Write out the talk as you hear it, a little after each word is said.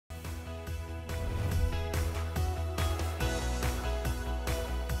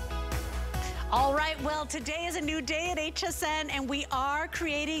All right, well, today is a new day at HSN, and we are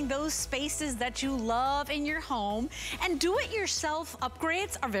creating those spaces that you love in your home. And do-it-yourself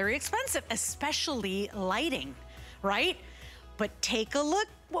upgrades are very expensive, especially lighting, right? But take a look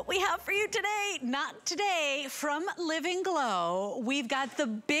what we have for you today. Not today, from Living Glow. We've got the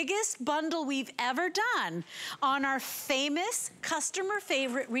biggest bundle we've ever done on our famous customer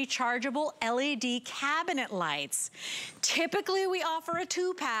favorite rechargeable LED cabinet lights. Typically we offer a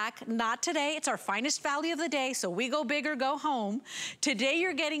 2-pack, not today. It's our finest value of the day, so we go big or go home. Today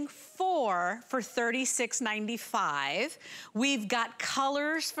you're getting 4 for $36.95. We've got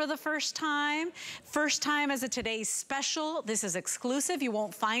colors for the first time. First time as a today's special. This is exclusive. You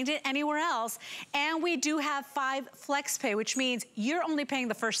won't find it anywhere else. And we do have 5 flex pay, which means you're only paying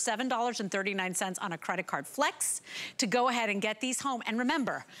the first $7.39 on a credit card flex to go ahead and get these home. And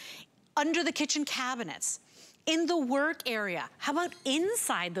remember, under the kitchen cabinets, in the work area, how about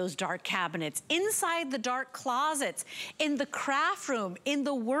inside those dark cabinets, inside the dark closets, in the craft room, in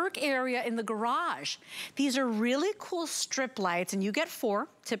the work area, in the garage. These are really cool strip lights, and you get 4.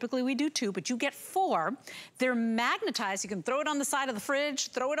 Typically we do 2, but you get 4. They're magnetized. You can throw it on the side of the fridge,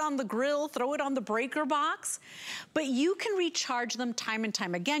 throw it on the grill, throw it on the breaker box, but you can recharge them time and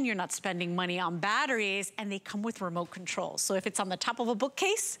time again. You're not spending money on batteries, and they come with remote controls. So if it's on the top of a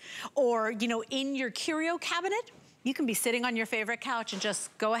bookcase or, you know, in your curio cabinet, you can be sitting on your favorite couch and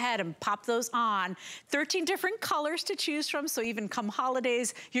just go ahead and pop those on. 13 different colors to choose from, so even come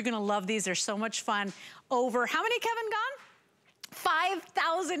holidays, you're gonna love these. They're so much fun. Over, how many, Kevin, gone?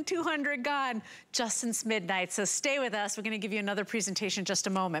 5,200 gone just since midnight. So stay with us. We're gonna give you another presentation in just a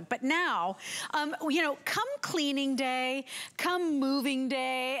moment. But now, you know, come cleaning day, come moving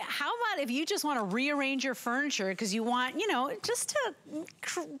day, how about if you just wanna rearrange your furniture because you want, you know, just to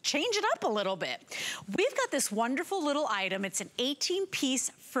change it up a little bit. We've got this wonderful little item. It's an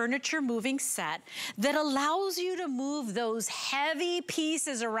 18-piece furniture moving set that allows you to move those heavy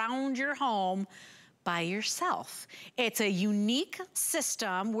pieces around your home by yourself. It's a unique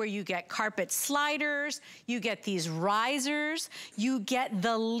system where you get carpet sliders, you get these risers, you get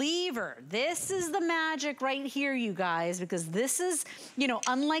the lever. This is the magic right here, you guys, because this is, you know,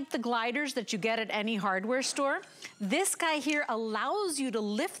 unlike the gliders that you get at any hardware store, this guy here allows you to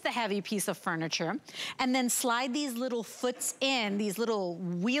lift the heavy piece of furniture and then slide these little foots in, these little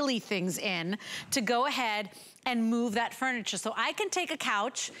wheelie things in, to go ahead and move that furniture. So I can take a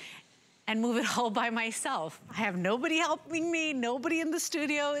couch and move it all by myself. I have nobody helping me, nobody in the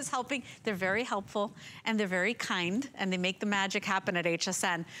studio is helping. They're very helpful and they're very kind and they make the magic happen at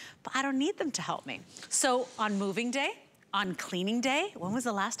HSN, but I don't need them to help me. So on moving day, on cleaning day, when was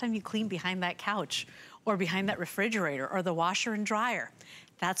the last time you cleaned behind that couch or behind that refrigerator or the washer and dryer?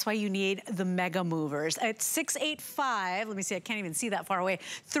 That's why you need the mega movers. At 685, let me see, I can't even see that far away.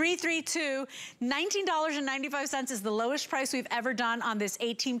 332, $19.95 is the lowest price we've ever done on this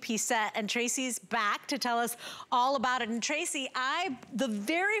 18-piece set. And Tracy's back to tell us all about it. And Tracy, the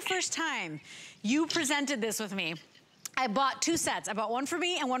very first time you presented this with me, I bought 2 sets. I bought one for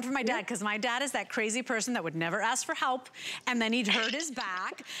me and one for my dad, because my dad is that crazy person that would never ask for help, and then he'd hurt his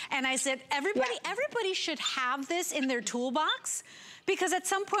back. And I said, everybody should have this in their toolbox, because at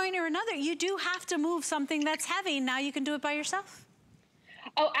some point or another, you do have to move something that's heavy. Now you can do it by yourself.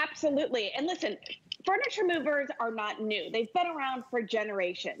 Oh, absolutely. And listen, furniture movers are not new. They've been around for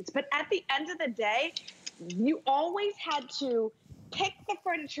generations. But at the end of the day, you always had to pick the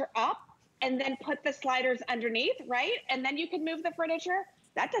furniture up and then put the sliders underneath, right? And then you can move the furniture.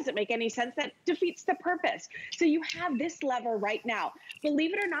 That doesn't make any sense. That defeats the purpose. So you have this lever right now.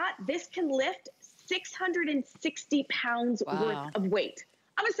 Believe it or not, this can lift 660 pounds worth of weight.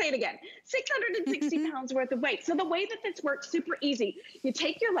 I'm gonna say it again, 660 pounds worth of weight. So the way that this works, super easy. You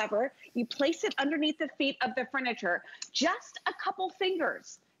take your lever, you place it underneath the feet of the furniture, just a couple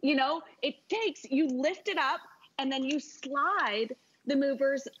fingers. You know, it takes, you lift it up and then you slide the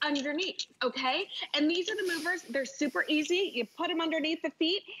movers underneath, okay? And these are the movers, they're super easy. You put them underneath the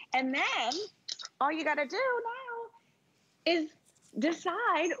feet, and then all you gotta do now is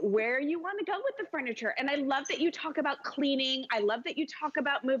decide where you want to go with the furniture. And I love that you talk about cleaning. I love that you talk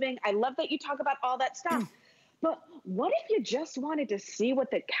about moving. I love that you talk about all that stuff. But what if you just wanted to see what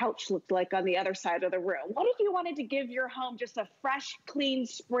the couch looked like on the other side of the room? What if you wanted to give your home just a fresh, clean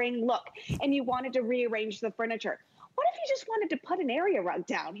spring look and you wanted to rearrange the furniture? What if you just wanted to put an area rug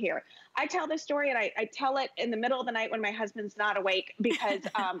down here? I tell this story, and I tell it in the middle of the night when my husband's not awake, because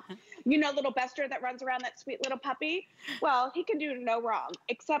you know little Bester that runs around, that sweet little puppy? Well, he can do no wrong,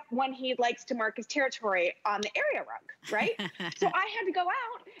 except when he likes to mark his territory on the area rug, right? So I had to go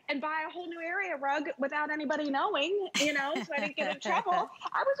out and buy a whole new area rug without anybody knowing, you know, so I didn't get in trouble.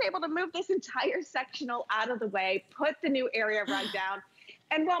 I was able to move this entire sectional out of the way, put the new area rug down.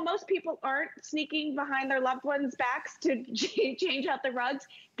 And while most people aren't sneaking behind their loved ones' backs to change out the rugs,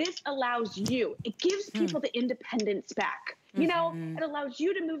 this allows you. It gives people the independence back. You know, it allows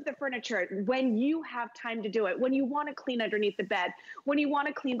you to move the furniture when you have time to do it, when you want to clean underneath the bed, when you want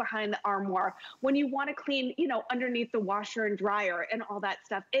to clean behind the armoire, when you want to clean, you know, underneath the washer and dryer and all that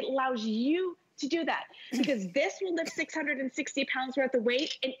stuff. It allows you to do that because this will lift 660 pounds worth of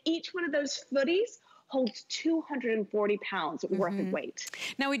weight, and each one of those footies holds 240 pounds worth of weight.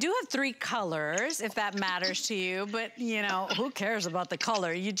 Now we do have 3 colors, if that matters to you, but you know, who cares about the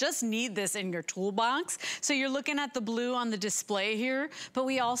color? You just need this in your toolbox. So you're looking at the blue on the display here, but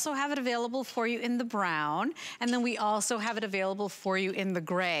we also have it available for you in the brown, and then we also have it available for you in the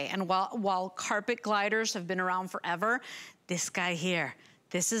gray. And while carpet gliders have been around forever, this guy here,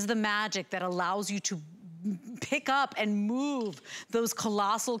 this is the magic that allows you to pick up and move those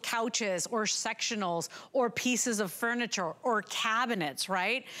colossal couches or sectionals or pieces of furniture or cabinets,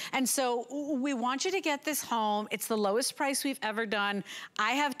 right? And so we want you to get this home. It's the lowest price we've ever done.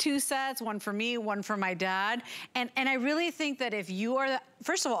 I have 2 sets, one for me, one for my dad. And I really think that if you are,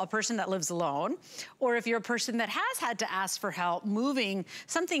 first of all, a person that lives alone, or if you're a person that has had to ask for help moving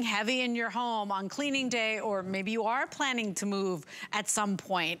something heavy in your home on cleaning day, or maybe you are planning to move at some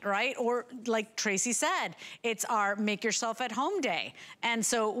point, right? Or like Tracy said, it's our make yourself at home day. And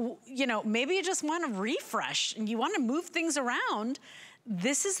so, you know, maybe you just want to refresh and you want to move things around.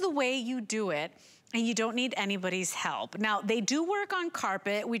 This is the way you do it. And you don't need anybody's help. Now, they do work on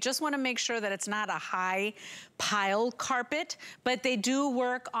carpet. We just want to make sure that it's not a high pile carpet, but they do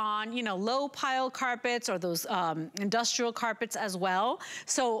work on, you know, low pile carpets or those industrial carpets as well.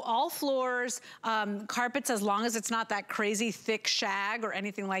 So all floors, carpets, as long as it's not that crazy thick shag or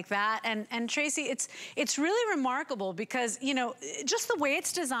anything like that. And Tracy, it's really remarkable because, you know, just the way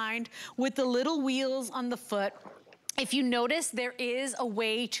it's designed with the little wheels on the foot. If you notice, there is a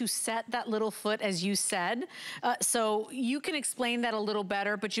way to set that little foot, as you said. So you can explain that a little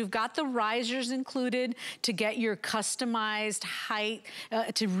better, but you've got the risers included to get your customized height,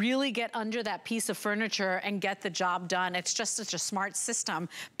 to really get under that piece of furniture and get the job done. It's just such a smart system.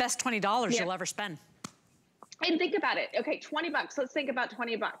 Best $20 you'll ever spend. And think about it. Okay, 20 bucks. Let's think about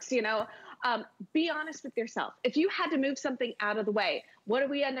 20 bucks, you know. Be honest with yourself. If you had to move something out of the way, what do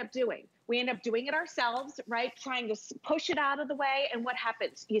we end up doing? We end up doing it ourselves, right? Trying to push it out of the way. And what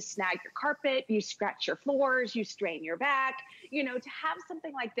happens? You snag your carpet, you scratch your floors, you strain your back. You know, to have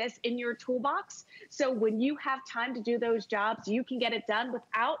something like this in your toolbox, so when you have time to do those jobs, you can get it done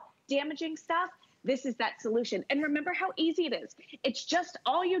without damaging stuff. This is that solution. And remember how easy it is. It's just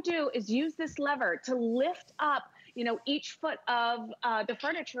all you do is use this lever to lift up, you know, each foot of the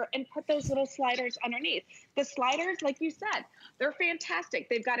furniture and put those little sliders underneath. The sliders, like you said, they're fantastic.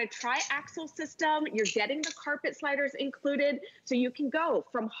 They've got a tri-axle system. You're getting the carpet sliders included, so you can go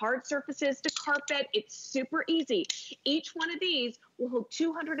from hard surfaces to carpet. It's super easy. Each one of these will hold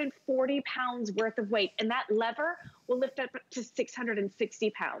 240 pounds worth of weight, and that lever will lift up to 660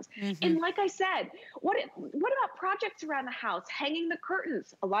 pounds. And like I said, what about projects around the house? Hanging the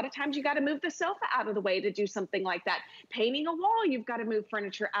curtains. A lot of times you got to move the sofa out of the way to do something like that. Painting a wall, you've got to move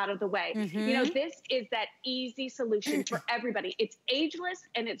furniture out of the way. You know, this is that easy solution for everybody. It's ageless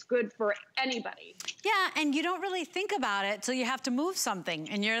and it's good for anybody. Yeah, and you don't really think about it till you have to move something,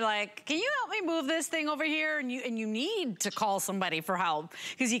 and you're like, "Can you help me move this thing over here?" And you need to call somebody for help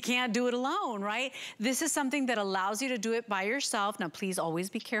because you can't do it alone, right? This is something that allows you to do it by yourself. Now, please always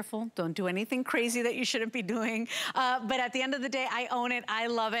be careful. Don't do anything crazy that you shouldn't be doing. But at the end of the day, I own it. I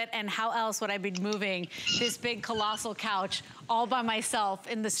love it. And how else would I be moving this big colossal couch all by myself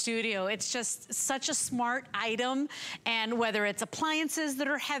in the studio? It's just such a smart item. And whether it's appliances that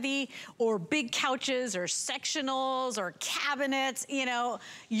are heavy or big couches or sectionals or cabinets, you know,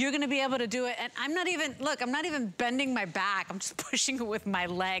 you're going to be able to do it. And I'm not even, look, I'm not even bending my back. I'm just pushing it with my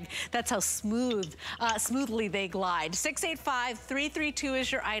leg. That's how smoothly they glide. 685-332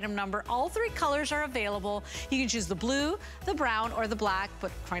 is your item number. All 3 colors are available. You can choose the blue, the brown, or the black,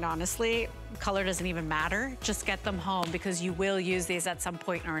 but quite honestly, color doesn't even matter. Just get them home because you will use these at some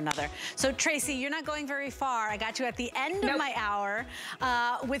point or another. So Tracy, you're not going very far. I got you at the end of my hour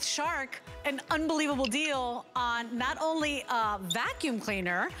with Shark, an unbelievable deal on not only a vacuum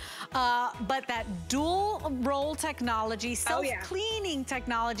cleaner, but that dual roll technology, self-cleaning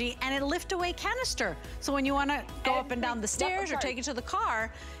technology, and a lift away canister. So when you want to go up and down the stairs or take it to the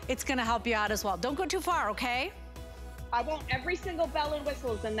car, it's going to help you out as well. Don't go too far, okay? I want every single bell and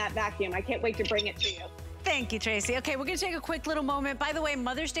whistles in that vacuum. I can't wait to bring it to you. Thank you, Tracy. Okay, we're gonna take a quick little moment. By the way,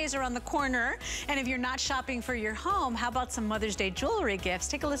 Mother's Day is around the corner, and if you're not shopping for your home, how about some Mother's Day jewelry gifts?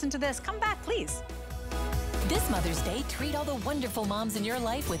 Take a listen to this. Come back, please. This Mother's Day, treat all the wonderful moms in your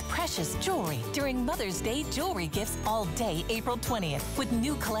life with precious jewelry during Mother's Day jewelry gifts all day, April 20th. With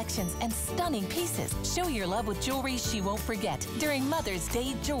new collections and stunning pieces. Show your love with jewelry she won't forget during Mother's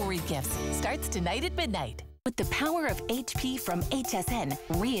Day jewelry gifts. Starts tonight at midnight. With the power of HP from HSN,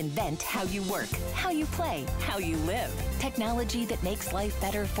 reinvent how you work, how you play, how you live. Technology that makes life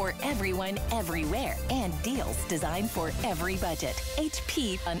better for everyone, everywhere. And deals designed for every budget.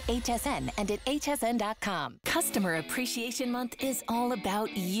 HP on HSN and at hsn.com. Customer Appreciation Month is all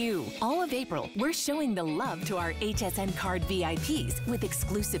about you. All of April, we're showing the love to our HSN card VIPs with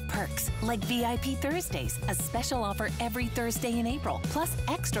exclusive perks like VIP Thursdays, a special offer every Thursday in April, plus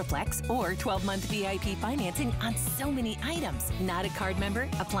Extra Flex or 12-month VIP financing on so many items. Not a card member?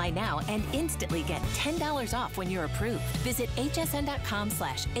 Apply now and instantly get $10 off when you're approved. Visit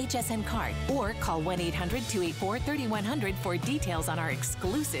hsn.com/HSN card or call 1-800-284-3100 for details on our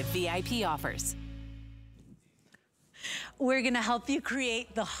exclusive VIP offers. We're gonna help you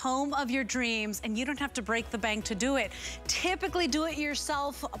create the home of your dreams, and you don't have to break the bank to do it. Typically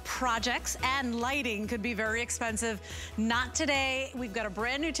do-it-yourself projects and lighting could be very expensive. Not today. We've got a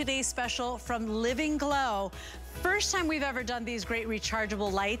brand new Today Special from Living Glow. First time we've ever done these great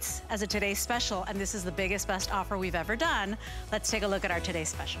rechargeable lights as a Today Special, and this is the biggest, best offer we've ever done. Let's take a look at our Today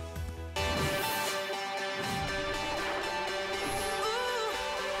Special.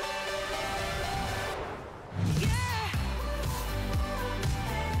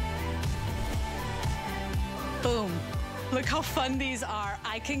 Boom. Look how fun these are.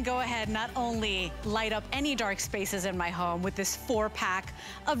 I can go ahead not only light up any dark spaces in my home with this 4-pack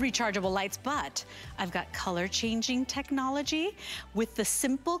of rechargeable lights, but I've got color changing technology with the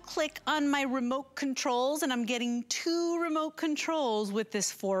simple click on my remote controls, and I'm getting 2 remote controls with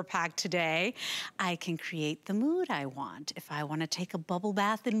this 4-pack today. I can create the mood I want. If I want to take a bubble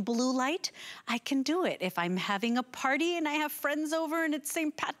bath in blue light, I can do it. If I'm having a party and I have friends over and it's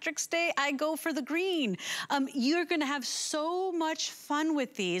St. Patrick's Day, I go for the green. You're gonna have so much fun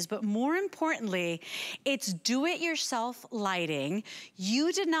with these, but more importantly, it's do-it-yourself lighting.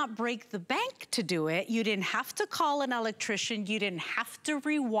 You did not break the bank to do it. You didn't have to call an electrician. You didn't have to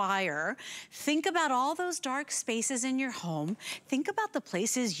rewire. Think about all those dark spaces in your home. Think about the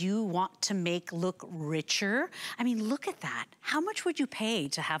places you want to make look richer. I mean, look at that. How much would you pay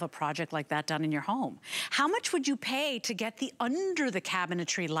to have a project like that done in your home? How much would you pay to get the under the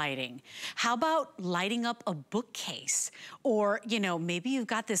cabinetry lighting? How about lighting up a bookcase? Or, you know, maybe you've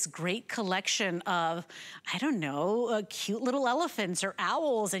got this great collection of, I don't know, cute little elephants or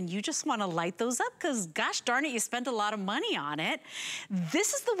owls, and you just want to light those up because, gosh darn it, you spent a lot of money on it.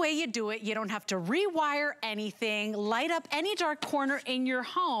 This is the way you do it. You don't have to rewire anything, light up any dark corner in your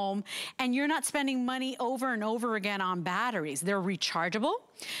home, and you're not spending money over and over again on batteries. They're rechargeable.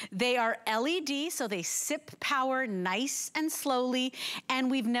 They are LED, so they sip power nice and slowly, and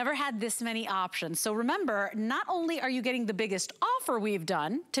we've never had this many options. So remember, not only are you getting the biggest offer we've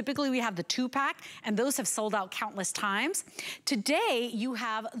done, typically we have the 2-pack, and those have sold out countless times. Today, you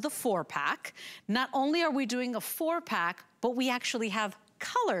have the 4-pack. Not only are we doing a 4-pack, but we actually have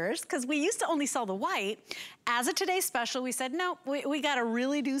colors, because we used to only sell the white. As a Today Special, we said, no, we gotta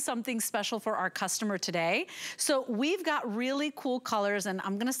really do something special for our customer today. So we've got really cool colors, and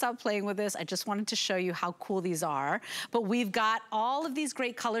I'm gonna stop playing with this. I just wanted to show you how cool these are. But we've got all of these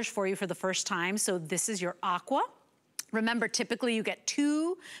great colors for you for the first time. So this is your aqua. Remember, typically you get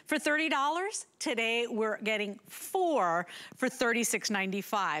 2 for $30. Today, we're getting 4 for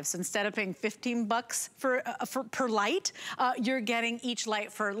 $36.95. So instead of paying 15 bucks per light, you're getting each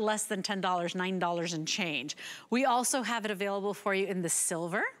light for less than $10, $9 and change. We also have it available for you in the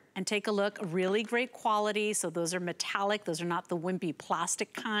silver. And take a look, really great quality. So those are metallic, those are not the wimpy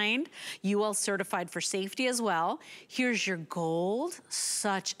plastic kind. UL certified for safety as well. Here's your gold,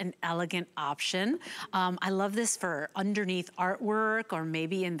 such an elegant option. I love this for underneath artwork or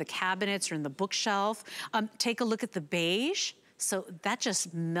maybe in the cabinets or in the bookshelf. Take a look at the beige. So that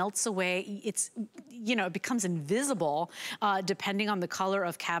just melts away. It's, you know, it becomes invisible depending on the color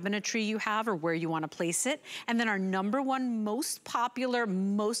of cabinetry you have or where you want to place it. And then our #1 most popular,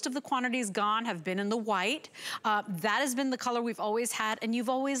 most of the quantities gone have been in the white. That has been the color we've always had, and you've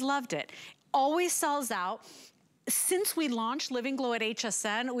always loved it. Always sells out. Since we launched Living Glow at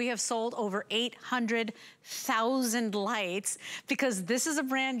HSN, we have sold over 800,000 lights because this is a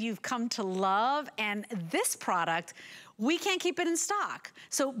brand you've come to love, and this product, we can't keep it in stock.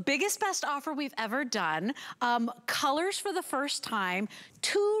 So biggest, best offer we've ever done. Colors for the first time,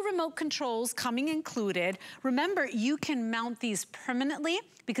 2 remote controls coming included. Remember, you can mount these permanently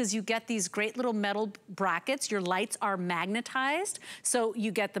because you get these great little metal brackets. Your lights are magnetized. So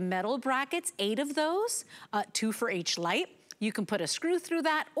you get the metal brackets, 8 of those, 2 for each light. You can put a screw through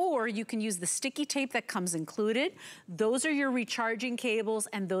that, or you can use the sticky tape that comes included. Those are your recharging cables,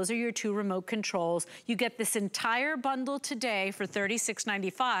 and those are your 2 remote controls. You get this entire bundle today for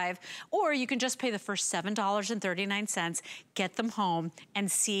 $36.95, or you can just pay the first $7.39, get them home,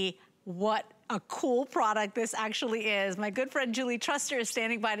 and see what a cool product this actually is. My good friend Julie Truster is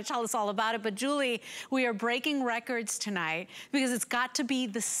standing by to tell us all about it. But Julie, we are breaking records tonight because it's got to be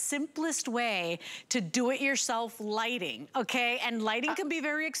the simplest way to do-it-yourself lighting, okay? And lighting can be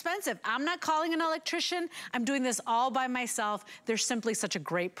very expensive. I'm not calling an electrician. I'm doing this all by myself. They're simply such a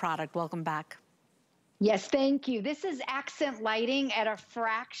great product. Welcome back. Yes, thank you. This is accent lighting at a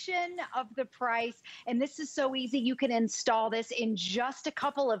fraction of the price. And this is so easy. You can install this in just a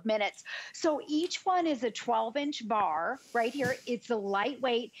couple of minutes. So each one is a 12-inch bar right here. It's a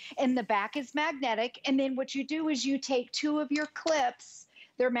lightweight and the back is magnetic. And then what you do is you take 2 of your clips.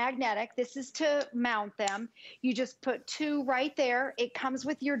 They're magnetic. This is to mount them. You just put 2 right there. It comes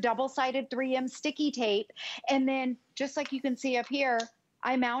with your double-sided 3M sticky tape. And then just like you can see up here,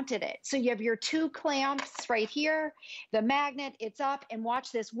 I mounted it. So you have your 2 clamps right here, the magnet, it's up, and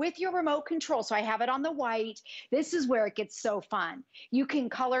watch this with your remote control. So I have it on the white. This is where it gets so fun. You can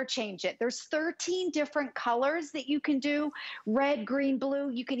color change it. There's 13 different colors that you can do, red, green,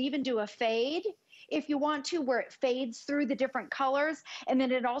 blue. You can even do a fade if you want to, where it fades through the different colors. And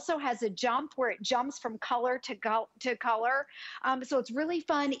then it also has a jump where it jumps from color to color. So it's really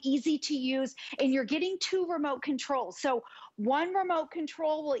fun, easy to use, and you're getting 2 remote controls. So 1 remote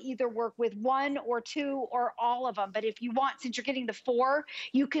control will either work with 1 or 2 or all of them. But if you want, since you're getting the 4,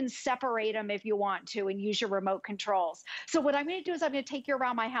 you can separate them if you want to and use your remote controls. So what I'm going to do is I'm going to take you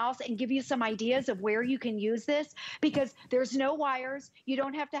around my house and give you some ideas of where you can use this, because there's no wires. You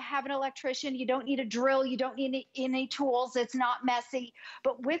don't have to have an electrician. You don't need a drill. You don't need any tools. It's not messy.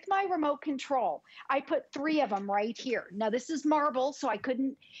 But with my remote control, I put 3 of them right here. Now this is marble, so I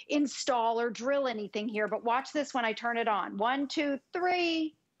couldn't install or drill anything here, but watch this when I turn it on. 1, 2,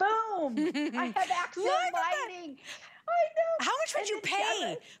 3, boom! I have accent lighting. I know. How much would you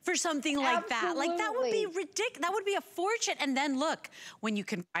pay for something like that? Like, that would be ridiculous. That would be a fortune. And then look, when you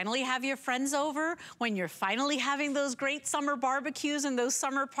can finally have your friends over, when you're finally having those great summer barbecues and those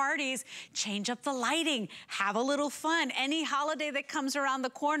summer parties, change up the lighting, have a little fun. Any holiday that comes around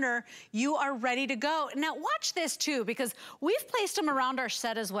the corner, you are ready to go. Now watch this too, because we've placed them around our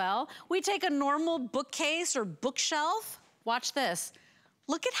set as well. We take a normal bookcase or bookshelf. Watch this.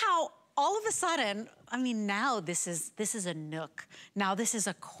 Look at how all of a sudden, I mean, now this is a nook. Now this is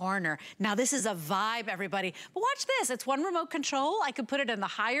a corner. Now this is a vibe, everybody. But watch this, it's 1 remote control. I could put it in the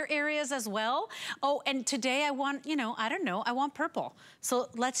higher areas as well. Oh, and today I want, you know, I don't know, I want purple. So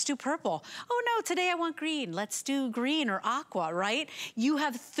let's do purple. Oh no, today I want green. Let's do green or aqua, right? You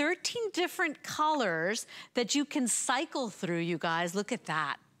have 13 different colors that you can cycle through, you guys. Look at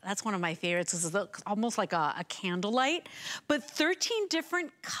that. That's one of my favorites. This is almost like a candlelight, but 13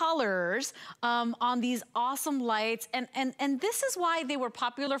 different colors on these awesome lights. And this is why they were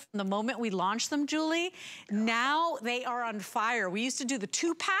popular from the moment we launched them, Julie. Now they are on fire. We used to do the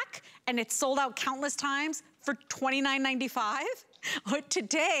 2-pack and it's sold out countless times for $29.95. Or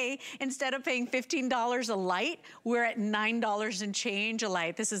today, instead of paying $15 a light, we're at $9 and change a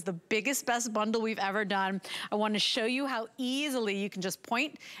light. This is the biggest, best bundle we've ever done. I want to show you how easily you can just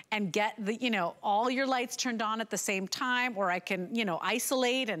point and get the, you know, all your lights turned on at the same time, or I can, you know,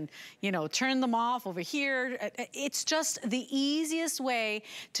 isolate and, you know, turn them off over here. It's just the easiest way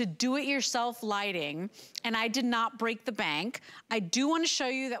to do it yourself lighting. And I did not break the bank. I do want to show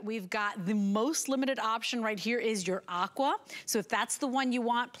you that we've got the most limited option right here is your aqua. So if that's the one you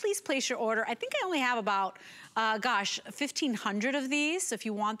want, please place your order. I think I only have about, 1,500 of these. So if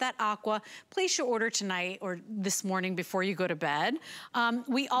you want that aqua, place your order tonight or this morning before you go to bed.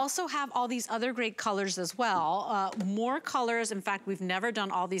 We also have all these other great colors as well. More colors. In fact, we've never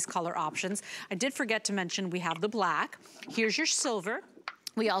done all these color options. I did forget to mention we have the black. Here's your silver.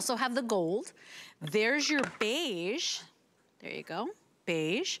 We also have the gold. There's your beige. There you go.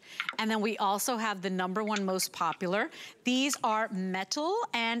 Beige. And then we also have the #1 most popular. These are metal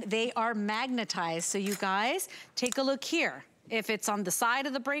and they are magnetized. So you guys, take a look here. if it's on the side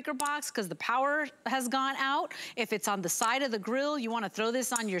of the breaker box because the power has gone out, if it's on the side of the grill, you wanna throw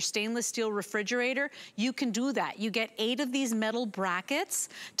this on your stainless steel refrigerator, you can do that. You get 8 of these metal brackets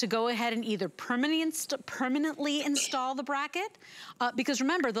to go ahead and either permanently install the bracket, because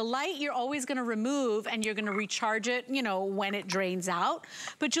remember, the light you're always gonna remove and you're gonna recharge it, you know, when it drains out.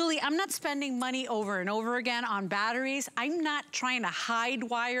 But Julie, I'm not spending money over and over again on batteries. I'm not trying to hide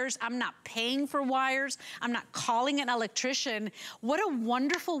wires. I'm not paying for wires. I'm not calling an electrician. What a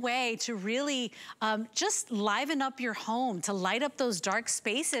wonderful way to really just liven up your home, to light up those dark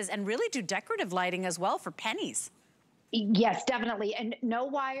spaces and really do decorative lighting as well for pennies. Yes, definitely. And no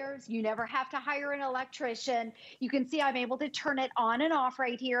wires. You never have to hire an electrician. You can see I'm able to turn it on and off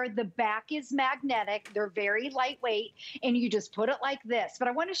right here. The back is magnetic. They're very lightweight, and you just put it like this. But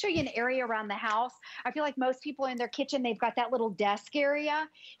I want to show you an area around the house. I feel like most people in their kitchen, they've got that little desk area.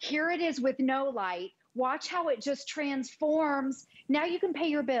 Here it is with no light. Watch how it just transforms. Now you can pay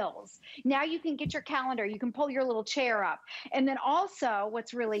your bills. Now you can get your calendar. You can pull your little chair up. And then also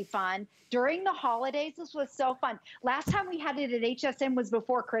what's really fun, during the holidays, this was so fun. Last time we had it at HSN was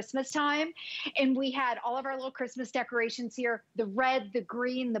before Christmas time. And we had all of our little Christmas decorations here, the red, the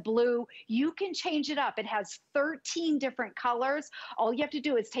green, the blue. You can change it up. It has 13 different colors. All you have to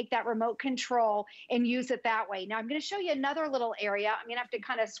do is take that remote control and use it that way. Now I'm going to show you another little area. I'm going to have to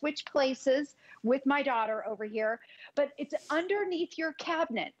kind of switch places with my daughter over here, but it's underneath your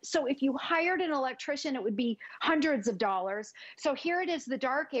cabinet. So if you hired an electrician, it would be hundreds of dollars. So here it is, the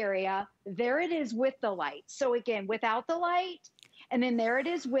dark area. There it is with the light. So again, without the light, and then there it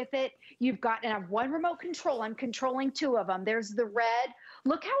is with it. You've got, and I have one remote control. I'm controlling 2 of them. There's the red.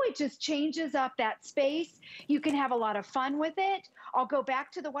 Look how it just changes up that space. You can have a lot of fun with it. I'll go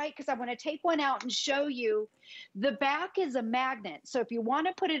back to the white because I want to take one out and show you. The back is a magnet. So if you want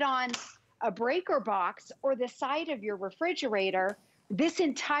to put it on a breaker box or the side of your refrigerator, this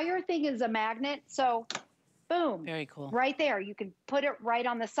entire thing is a magnet. So boom. Very cool. Right there. You can put it right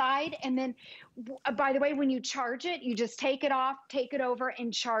on the side. And then, by the way, when you charge it, you just take it off, take it over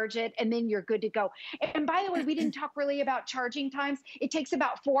and charge it, and then you're good to go. And by the way, we didn't talk really about charging times. It takes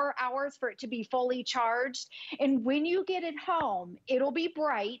about 4 hours for it to be fully charged. And when you get it home, it'll be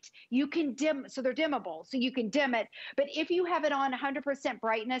bright. You can dim, so they're dimmable, so you can dim it. But if you have it on 100%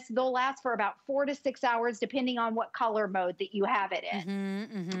 brightness, they'll last for about 4 to 6 hours, depending on what color mode that you have it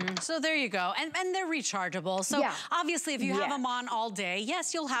in. So there you go. And they're rechargeable. So obviously, if you have them on all day,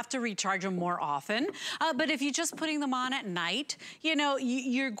 yes, you'll have to recharge them more often. But if you're just putting them on at night, you know,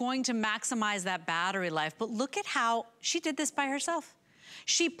 you're going to maximize that battery life. But look at how she did this by herself.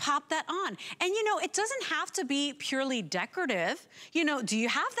 She popped that on. And you know, it doesn't have to be purely decorative. You know, do you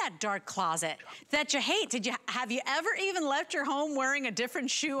have that dark closet that you hate? Have you ever even left your home wearing a different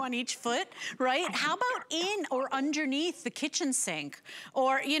shoe on each foot, right? How about in or underneath the kitchen sink,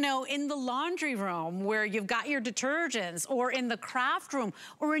 or, you know, in the laundry room where you've got your detergents, or in the craft room,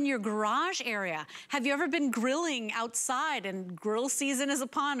 or in your garage area? Have you ever been grilling outside, and grill season is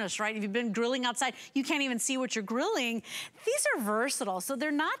upon us, right? If you've been grilling outside, you can't even see what you're grilling. These are versatile. So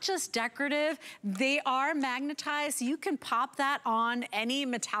they're not just decorative, they are magnetized. You can pop that on any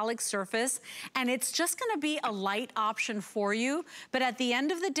metallic surface, and it's just gonna be a light option for you. But at the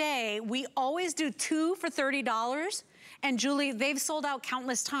end of the day, we always do 2 for $30. And Julie, they've sold out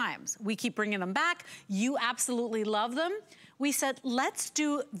countless times. We keep bringing them back. You absolutely love them. We said, let's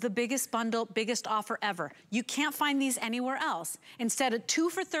do the biggest bundle, biggest offer ever. You can't find these anywhere else. Instead of 2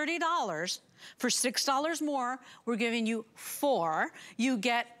 for $30, for $6 more, we're giving you 4. You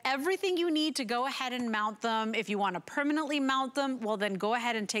get everything you need to go ahead and mount them. If you want to permanently mount them, well, then go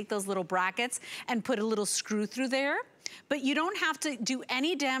ahead and take those little brackets and put a little screw through there. But you don't have to do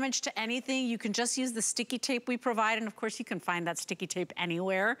any damage to anything. You can just use the sticky tape we provide. And of course, you can find that sticky tape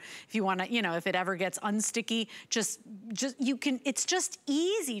anywhere. If you want to, you know, if it ever gets unsticky, you can, it's just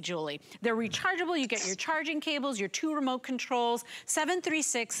easy, Julie. They're rechargeable. You get your charging cables, your 2 remote controls.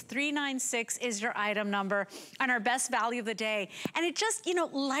 736-396 is your item number, and our best value of the day. And it just, you know,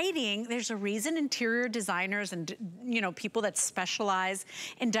 lighting, there's a reason interior designers and, you know, people that specialize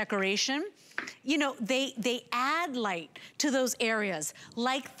in decoration, you know, they add light to those areas,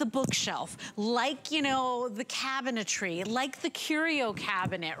 like the bookshelf, like, you know, the cabinetry, like the curio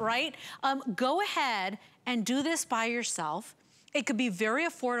cabinet, right? Go ahead and do this by yourself. It could be very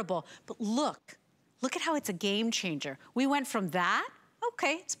affordable, but look at how it's a game changer. We went from that,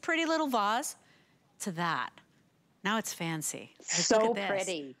 okay, it's a pretty little vase, to that. Now it's fancy. So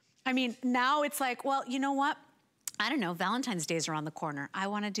pretty. I mean, now it's like, well, you know what? I don't know, Valentine's Day's around the corner. I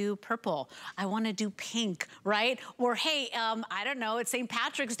wanna do purple. I wanna do pink, right? Or hey, I don't know, it's St.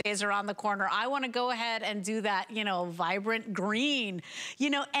 Patrick's Day's around the corner. I wanna go ahead and do that, you know, vibrant green.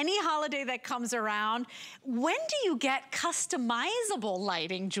 You know, any holiday that comes around, when do you get customizable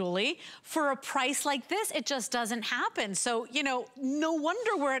lighting, Julie, for a price like this? It just doesn't happen. So, you know, no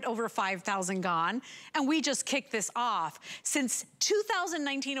wonder we're at over 5,000 gone, and we just kicked this off. Since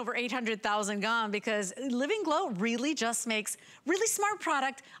 2019, over 800,000 gone, because Living Glow really just makes really smart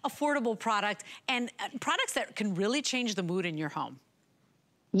product, affordable product, and products that can really change the mood in your home.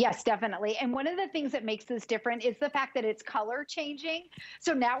 Yes, definitely. And one of the things that makes this different is the fact that it's color changing.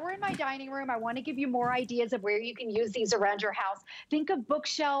 So now we're in my dining room. I want to give you more ideas of where you can use these around your house. Think of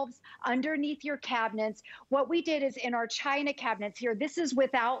bookshelves underneath your cabinets. What we did is in our china cabinets here, this is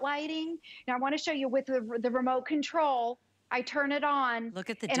without lighting. Now I want to show you with the remote control. I turn it on. Look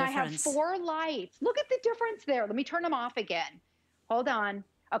at the difference. And I have 4 lights. Look at the difference there. Let me turn them off again. Hold on.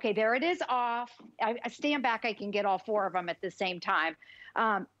 Okay, there it is off. I stand back. I can get all 4 of them at the same time.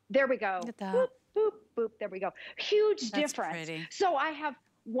 There we go. Look at that. Boop, boop, boop. There we go. Huge That's difference. pretty. So I have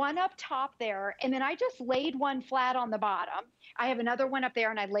one up top there, and then I just laid one flat on the bottom. I have another one up there,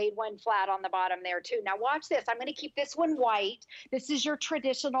 and I laid one flat on the bottom there too. Now watch this. I'm going to keep this one white. This is your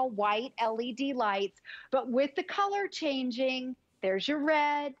traditional white LED lights, but with the color changing, there's your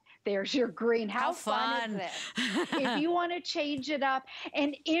red, there's your green. How fun is this? If you want to change it up,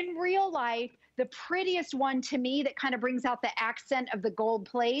 and in real life, the prettiest one to me that kind of brings out the accent of the gold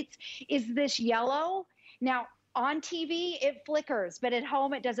plates is this yellow. Now, on TV, it flickers, but at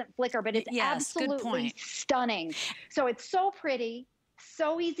home, it doesn't flicker, but it's absolutely stunning. So it's so pretty,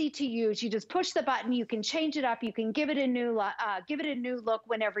 so easy to use. You just push the button, you can change it up, you can give it a new look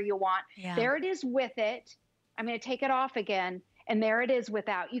whenever you want. Yeah. There it is with it. I'm going to take it off again. And there it is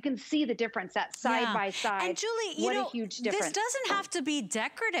without. You can see the difference, that side by side. And Julie, you know, a huge difference. This doesn't have to be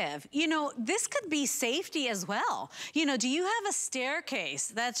decorative. You know, this could be safety as well. You know, do you have a staircase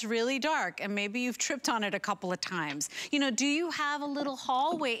that's really dark and maybe you've tripped on it a couple of times? You know, do you have a little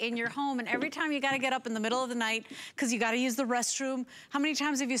hallway in your home and every time you got to get up in the middle of the night because you got to use the restroom, how many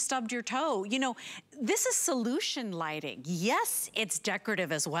times have you stubbed your toe? You know, this is solution lighting. Yes, it's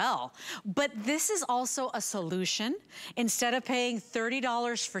decorative as well, but this is also a solution. Instead of paying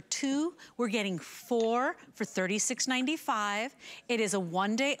 $30 for 2, we're getting 4 for $36.95. It is a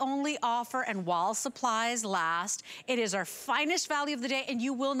one-day only offer, and while supplies last, it is our finest value of the day, and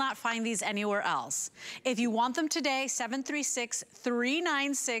you will not find these anywhere else. If you want them today,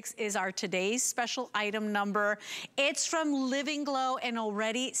 736-396 is our today's special item number. It's from Living Glow, and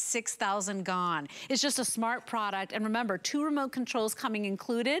already 6,000 gone. It's just a smart product, and remember, 2 remote controls coming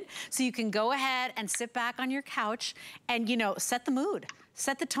included, so you can go ahead and sit back on your couch and, you know, set the mood.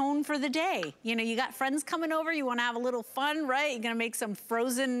 Set the tone for the day. You know, you got friends coming over, you wanna have a little fun, right? You're gonna make some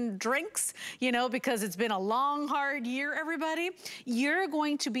frozen drinks, you know, because it's been a long, hard year, everybody. You're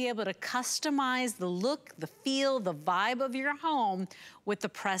going to be able to customize the look, the feel, the vibe of your home with the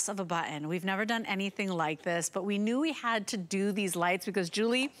press of a button. We've never done anything like this, but we knew we had to do these lights because,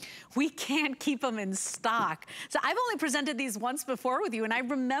 Julie, we can't keep them in stock. So I've only presented these once before with you, and I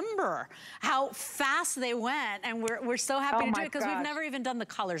remember how fast they went, and we're so happy to do it because we've never even done the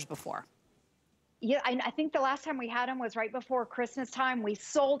colors before. Yeah, I think the last time we had them was right before Christmas time. We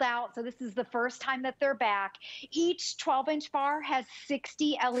sold out, so this is the first time that they're back. Each 12-inch bar has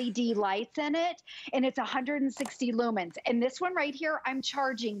 60 LED lights in it, and it's 160 lumens. And this one right here, I'm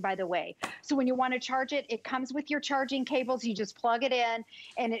charging, by the way. So when you want to charge it, it comes with your charging cables. You just plug it in,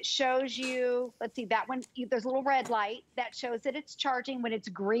 and it shows you, let's see, that one, there's a little red light that shows that it's charging. When it's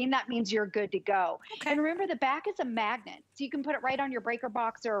green, that means you're good to go. Okay. And remember, the back is a magnet, so you can put it right on your breaker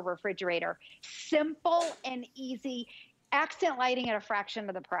box or a refrigerator. Simple and easy. Accent lighting at a fraction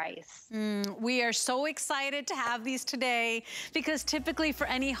of the price. We are so excited to have these today because typically for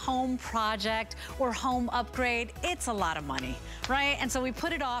any home project or home upgrade, it's a lot of money, right? And so we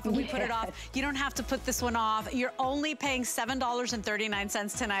put it off and we put it off. You don't have to put this one off. You're only paying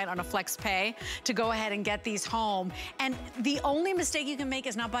 $7.39 tonight on a flex pay to go ahead and get these home. And the only mistake you can make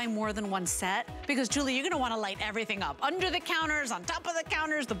is not buying more than one set because, Julie, you're gonna wanna light everything up. Under the counters, on top of the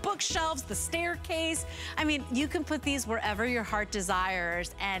counters, the bookshelves, the staircase. I mean, you can put these wherever your heart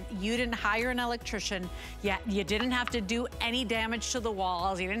desires, and you didn't hire an electrician, yet you didn't have to do any damage to the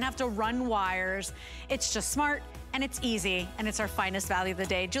walls, you didn't have to run wires. It's just smart and it's easy, and it's our finest value of the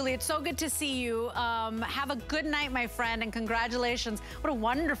day. Julie, it's so good to see you. Have a good night, my friend, and congratulations. What a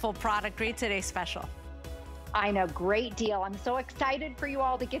wonderful product. Great today's special. I know, great deal. I'm so excited for you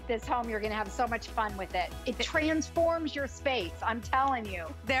all to get this home. You're going to have so much fun with it. It transforms your space, I'm telling you.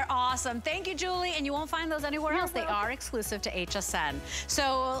 They're awesome. Thank you, Julie, and you won't find those anywhere else. They are exclusive to HSN.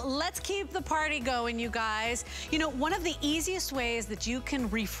 So let's keep the party going, you guys. You know, one of the easiest ways that you can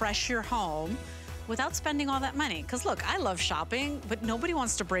refresh your home without spending all that money, because look, I love shopping, but nobody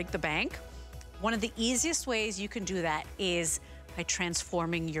wants to break the bank. One of the easiest ways you can do that is by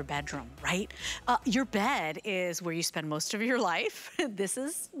transforming your bedroom, right? Your bed is where you spend most of your life. This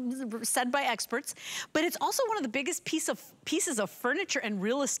is said by experts, but it's also one of the biggest pieces of furniture and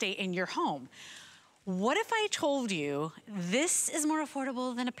real estate in your home. What if I told you this is more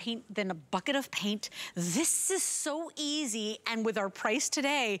affordable than a bucket of paint? This is so easy, and with our price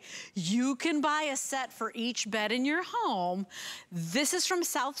today, you can buy a set for each bed in your home. This is from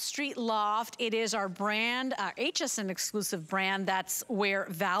South Street Loft. It is our brand, our HSN exclusive brand. That's where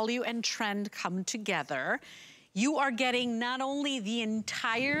value and trend come together. You are getting not only the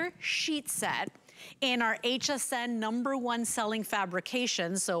entire sheet set in our HSN #1 selling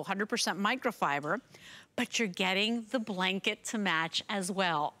fabrication, so 100% microfiber, but you're getting the blanket to match as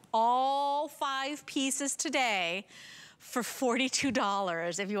well. All 5 pieces today for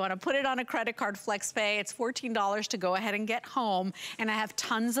 $42. If you want to put it on a credit card flex pay, it's $14 to go ahead and get home. And I have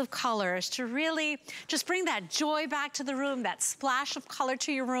tons of colors to really just bring that joy back to the room, that splash of color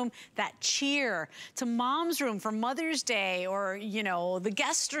to your room, that cheer to mom's room for Mother's Day, or, you know, the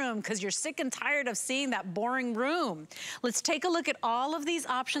guest room because you're sick and tired of seeing that boring room. Let's take a look at all of these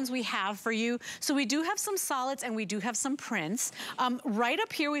options we have for you. So we do have some solids and we do have some prints. Right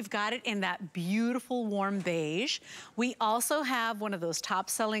up here, we've got it in that beautiful warm beige. We also have one of those top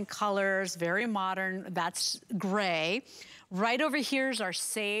selling colors, very modern, that's gray. Right over here is our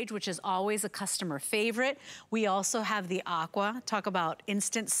sage, which is always a customer favorite. We also have the aqua, talk about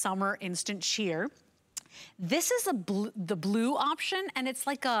instant summer, instant cheer. This is the blue option, and it's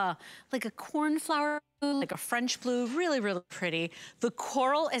like a cornflower blue, like a French blue, really, really pretty. The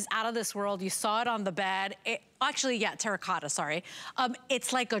coral is out of this world. You saw it on the bed. Actually, yeah, terracotta, sorry.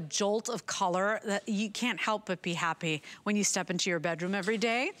 It's like a jolt of color that you can't help but be happy when you step into your bedroom every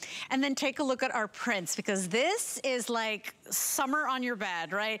day. And then take a look at our prints, because this is like summer on your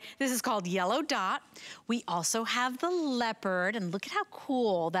bed, right? This is called Yellow Dot. We also have the leopard, and look at how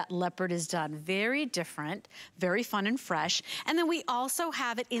cool that leopard is done. Very different, very fun and fresh. And then we also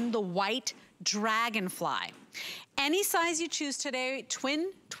have it in the white dragonfly. Any size you choose today,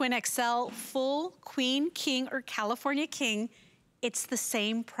 twin, twin XL, full, queen, king, or California king, it's the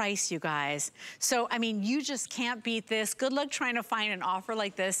same price, you guys. So, I mean, you just can't beat this. Good luck trying to find an offer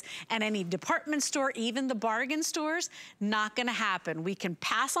like this at any department store, even the bargain stores. Not gonna happen. We can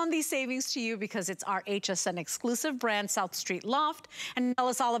pass on these savings to you because it's our HSN exclusive brand, South Street Loft. And tell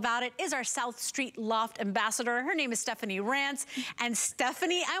us all about it is our South Street Loft ambassador. Her name is Stephanie Rance. And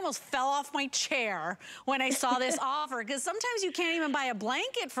Stephanie, I almost fell off my chair when I saw this offer, because sometimes you can't even buy a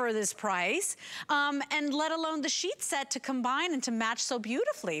blanket for this price, and let alone the sheet set to combine and to match so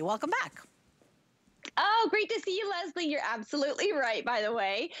beautifully. Welcome back. Oh, great to see you, Leslie. You're absolutely right, by the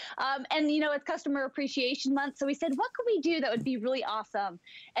way. And, you know, it's Customer Appreciation Month, so we said, what could we do that would be really awesome?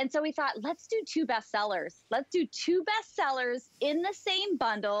 And so we thought, let's do 2 bestsellers. Let's do 2 bestsellers in the same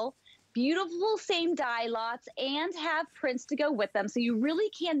bundle, beautiful same dye lots, and have prints to go with them. So you really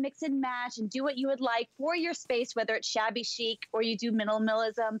can mix and match and do what you would like for your space, whether it's shabby chic, or you do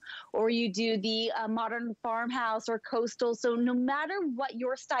minimalism, or you do the modern farmhouse or coastal. So no matter what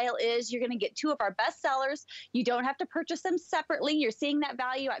your style is, you're going to get 2 of our best sellers. You don't have to purchase them separately. You're seeing that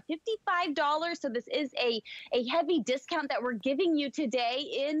value at $55. So this is a heavy discount that we're giving you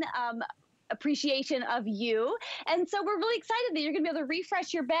today in appreciation of you. And so we're really excited that you're gonna be able to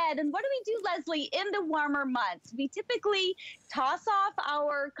refresh your bed. And what do we do, Leslie, in the warmer months? We typically toss off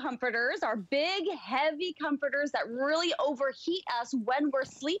our comforters, our big, heavy comforters that really overheat us when we're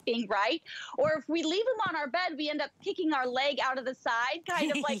sleeping, right? Or if we leave them on our bed, we end up kicking our leg out of the side,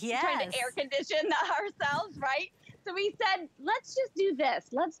 kind of like yes. trying to air condition ourselves, right? So we said, let's just do this.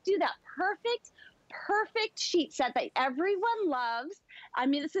 Let's do that perfect sheet set that everyone loves. I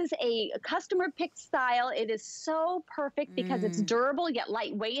mean, this is a customer picked style. It is so perfect because it's durable yet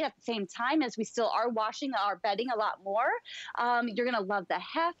lightweight at the same time, as we still are washing our bedding a lot more. You're going to love the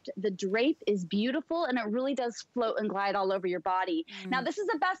heft. The drape is beautiful, and it really does float and glide all over your body. Now, this is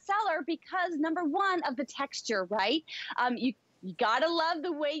a bestseller because, number one, of the texture, right? You gotta love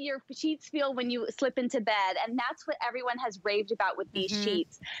the way your sheets feel when you slip into bed. And that's what everyone has raved about with these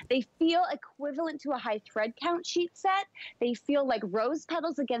sheets. They feel equivalent to a high thread count sheet set. They feel like rose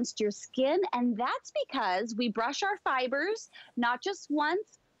petals against your skin. And that's because we brush our fibers, not just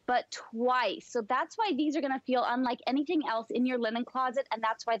once, but twice. So that's why these are going to feel unlike anything else in your linen closet, and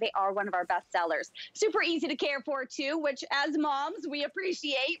that's why they are one of our best sellers. Super easy to care for too, which as moms we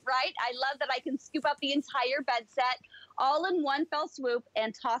appreciate, right? I love that I can scoop up the entire bed set all in one fell swoop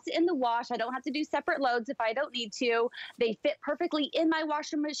and toss it in the wash. I don't have to do separate loads if I don't need to. They fit perfectly in my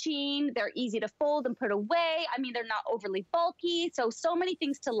washing machine. They're easy to fold and put away. I mean, they're not overly bulky. So many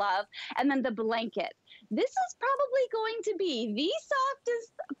things to love. And then the blanket. This is probably going to be the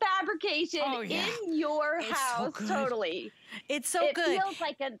softest fabrication in your house. So totally. It's so good. It feels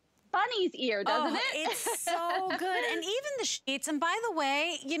like a bunny's ear, doesn't it? It's so good. And even the sheets, and by the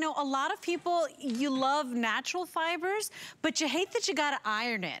way, you know, a lot of people, you love natural fibers, but you hate that you gotta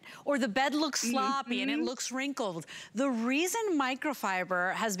iron it, or the bed looks sloppy and it looks wrinkled. The reason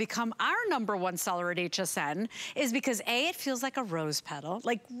microfiber has become our #1 seller at HSN is because A, it feels like a rose petal,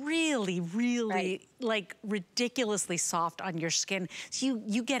 like really, really, like ridiculously soft on your skin. So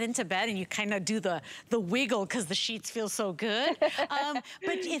you get into bed and you kind of do the wiggle because the sheets feel so good. But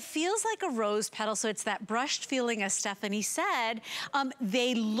it feels like a rose petal, so it's that brushed feeling, as Stephanie said.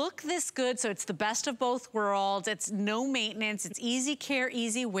 They look this good, so it's the best of both worlds. It's no maintenance, it's easy care,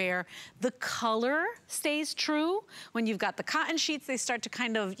 easy wear. The color stays true. When you've got the cotton sheets, they start to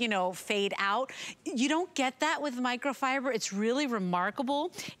kind of, you know, fade out. You don't get that with microfiber. It's really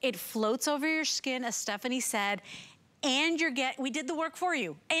remarkable. It floats over your skin, as Stephanie said, and we did the work for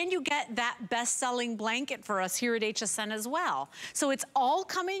you. And you get that best-selling blanket for us here at HSN as well. So it's all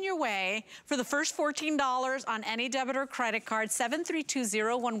coming your way for the first $14 on any debit or credit card.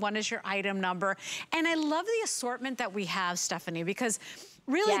 732011 is your item number. And I love the assortment that we have, Stephanie, because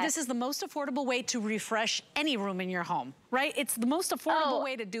really, this is the most affordable way to refresh any room in your home, right? It's the most affordable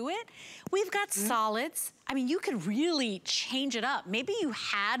way to do it. We've got solids. I mean, you could really change it up. Maybe you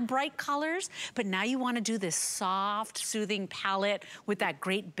had bright colors, but now you want to do this soft, soothing palette with that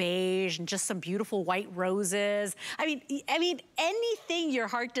great beige and just some beautiful white roses. I mean, anything your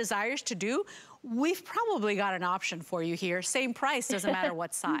heart desires to do, we've probably got an option for you here. Same price, doesn't matter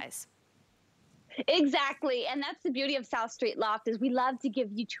what size. Exactly. And that's the beauty of South Street Loft, is we love to give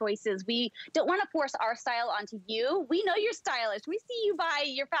you choices. We don't want to force our style onto you. We know you're stylish. We see you buy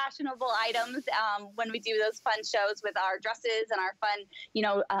your fashionable items when we do those fun shows with our dresses and our fun, you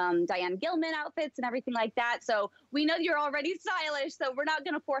know, Diane Gilman outfits and everything like that. So we know you're already stylish, so we're not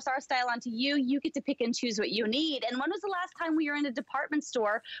going to force our style onto you. You get to pick and choose what you need. And when was the last time we were in a department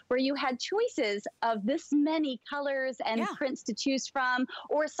store where you had choices of this many colors and prints to choose from,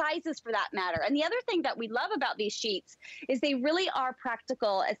 or sizes for that matter? And the other thing that we love about these sheets is they really are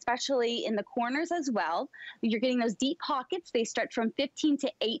practical, especially in the corners as well. You're getting those deep pockets. They start from 15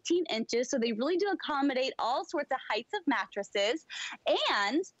 to 18 inches, so they really do accommodate all sorts of heights of mattresses.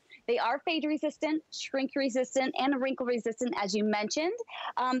 And they are fade resistant, shrink resistant, and wrinkle resistant, as you mentioned.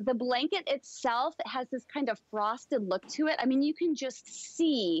 The blanket itself has this kind of frosted look to it. I mean, you can just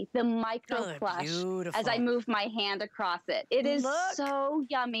see the micro plush as I move my hand across it. It is so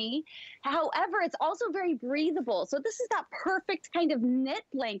yummy. However, it's also very breathable. So this is that perfect kind of knit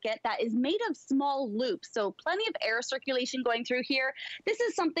blanket that is made of small loops. So plenty of air circulation going through here. This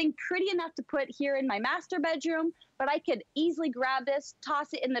is something pretty enough to put here in my master bedroom, but I could easily grab this,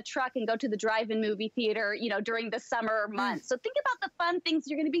 toss it in the truck, and go to the drive-in movie theater, you know, during the summer months. So think about the fun things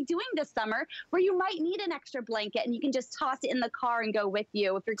you're going to be doing this summer where you might need an extra blanket and you can just toss it in the car and go with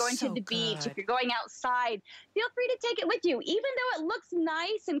you. If you're going to the beach, if you're going outside, feel free to take it with you. Even though it looks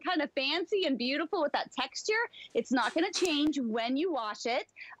nice and kind of fancy and beautiful with that texture, it's not going to change when you wash it.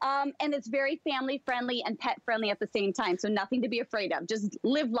 And it's very family-friendly and pet-friendly at the same time. So nothing to be afraid of. Just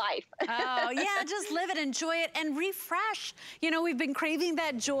live life. Oh, yeah, just live it, enjoy it, and refresh. You know, we've been craving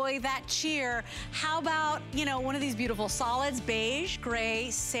that joy, that cheer. How about, you know, one of these beautiful solids, beige, gray,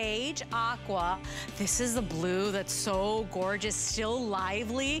 sage, aqua. This is the blue that's so gorgeous, still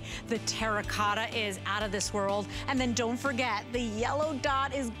lively. The terracotta is out of this world. And then don't forget, the yellow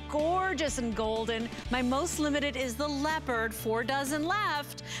dot is gorgeous and golden. My most limited is the leopard, 4 dozen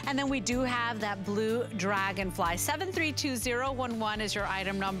left. And then we do have that blue dragonfly. 732011 is your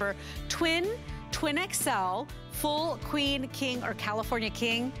item number. Twin XL, full queen, king, or California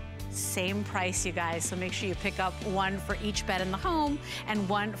king. Same price, you guys. So make sure you pick up one for each bed in the home and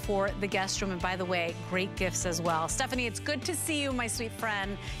one for the guest room. And by the way, great gifts as well. Stephanie, it's good to see you, my sweet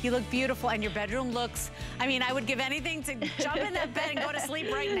friend. You look beautiful and your bedroom looks, I mean, I would give anything to jump in that bed and go to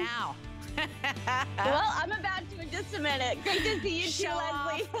sleep right now. Well, I'm about to in just a minute. Great to see you too,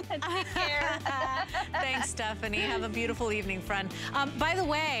 Leslie. Take care. Thanks, Stephanie. Have a beautiful evening, friend. By the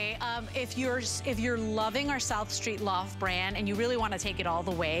way, if you're loving our South Street Loft brand and you really want to take it all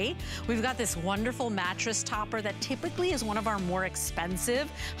the way, we've got this wonderful mattress topper that typically is one of our more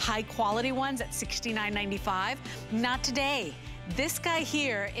expensive, high quality ones at $69.95. Not today. This guy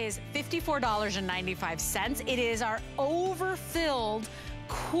here is $54.95. It is our overfilled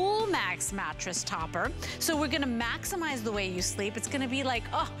Cool Max mattress topper. So we're gonna maximize the way you sleep. It's gonna be like,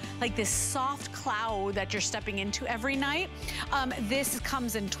 oh, like this soft cloud that you're stepping into every night. This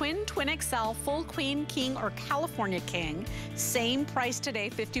comes in twin XL, full queen, king, or California king. Same price today,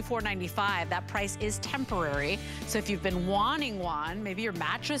 $54.95. That price is temporary. So if you've been wanting one, maybe your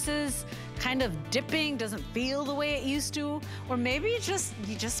mattress is kind of dipping, doesn't feel the way it used to, or maybe you just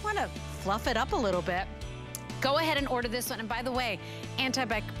wanna fluff it up a little bit, go ahead and order this one. And by the way,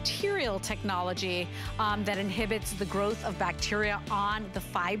 antibacterial technology that inhibits the growth of bacteria on the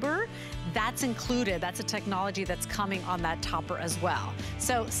fiber, that's included. That's a technology that's coming on that topper as well.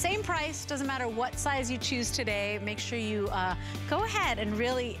 So same price, doesn't matter what size you choose today. Make sure you go ahead and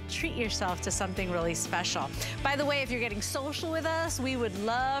really treat yourself to something really special. By the way, if you're getting social with us, we would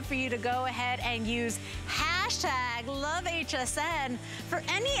love for you to go ahead and use hashtag LoveHSN for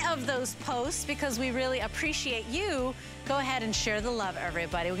any of those posts, because we really appreciate you. Go ahead and share the love,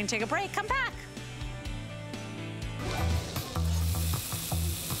 everybody. We can take a break, come back.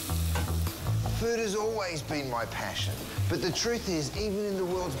 Food has always been my passion, but the truth is, even in the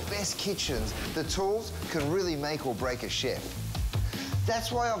world's best kitchens, the tools can really make or break a chef.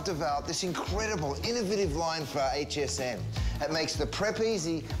 That's why I've developed this incredible, innovative line for HSN. It makes the prep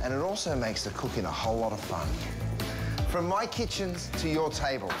easy, and it also makes the cooking a whole lot of fun. From my kitchens to your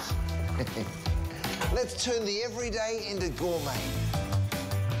tables. Let's turn the everyday into gourmet.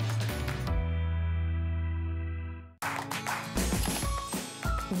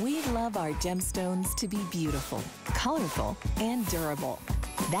 We love our gemstones to be beautiful, colorful, and durable.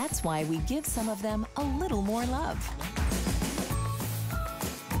 That's why we give some of them a little more love.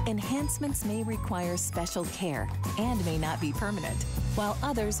 Enhancements may require special care and may not be permanent, while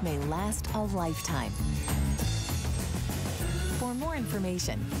others may last a lifetime. For more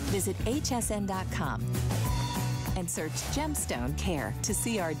information, visit hsn.com and search Gemstone Care to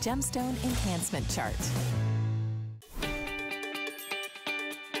see our gemstone enhancement chart.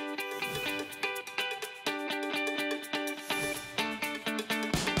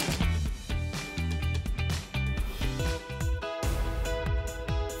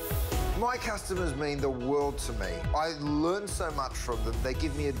 My customers mean the world to me. I learn so much from them. They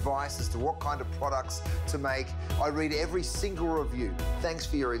give me advice as to what kind of products to make. I read every single review. Thanks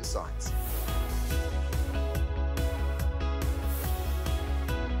for your insights.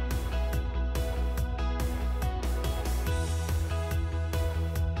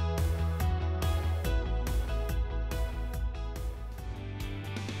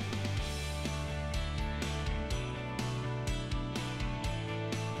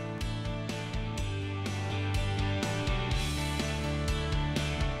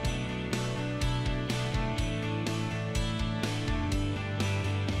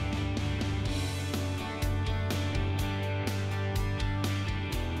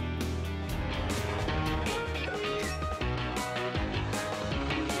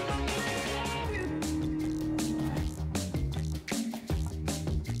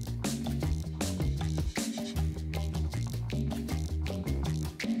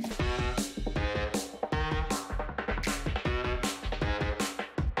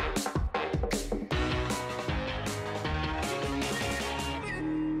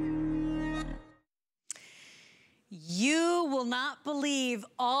 You will not believe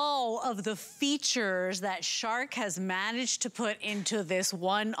all of the features that Shark has managed to put into this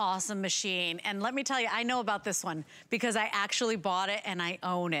one awesome machine. And let me tell you, I know about this one because I actually bought it and I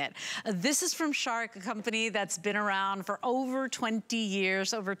own it. This is from Shark, a company that's been around for over 20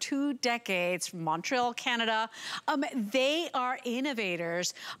 years, over 2 decades, from Montreal, Canada. They are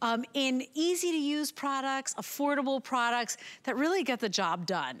innovators in easy to use products, affordable products that really get the job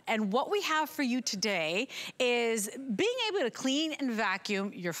done. And what we have for you today is being able to clean and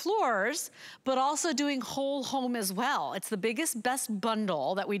vacuum your floors, but also doing whole home as well. It's the biggest, best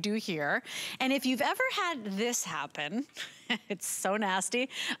bundle that we do here. And if you've ever had this happen, it's so nasty.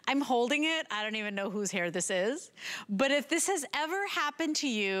 I'm holding it. I don't even know whose hair this is. But if this has ever happened to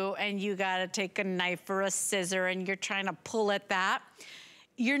you and you gotta take a knife or a scissor and you're trying to pull at that,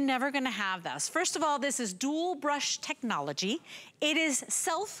 you're never gonna have this. First of all, this is dual brush technology. It is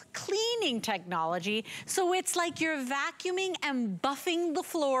self-cleaning technology, so it's like you're vacuuming and buffing the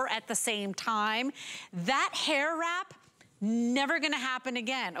floor at the same time. That hair wrap, never gonna happen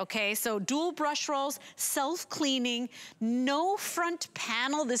again, okay? So dual brush rolls, self-cleaning, no front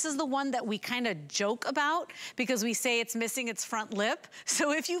panel. This is the one that we kind of joke about because we say it's missing its front lip.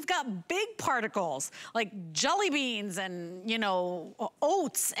 So if you've got big particles like jelly beans and, you know,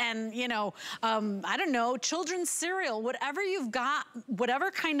 oats and, you know, I don't know, children's cereal, whatever you've got, whatever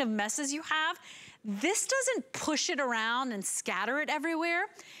kind of messes you have, this doesn't push it around and scatter it everywhere.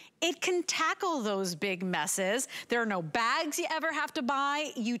 It can tackle those big messes. There are no bags you ever have to buy.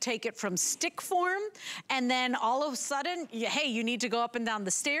 You take it from stick form, and then all of a sudden, hey, you need to go up and down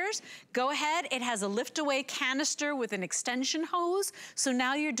the stairs. Go ahead. It has a lift-away canister with an extension hose. So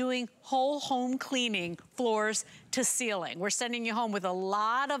now you're doing whole home cleaning, floors to ceiling. We're sending you home with a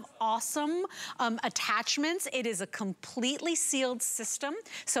lot of awesome attachments. It is a completely sealed system,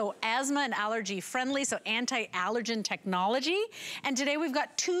 so asthma and allergy friendly, so anti-allergen technology. And today we've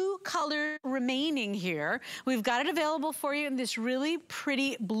got 2 colors remaining here. We've got it available for you in this really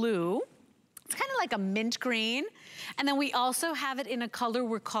pretty blue. It's kind of like a mint green. And then we also have it in a color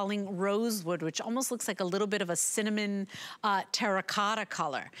we're calling rosewood, which almost looks like a little bit of a cinnamon terracotta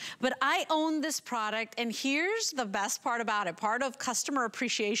color. But I own this product, and here's the best part about it. Part of Customer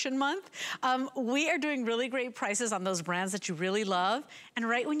Appreciation Month, we are doing really great prices on those brands that you really love. And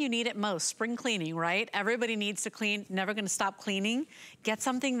right when you need it most, spring cleaning, right? Everybody needs to clean, never gonna stop cleaning. Get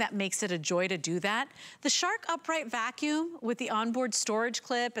something that makes it a joy to do that. The Shark Upright Vacuum with the onboard storage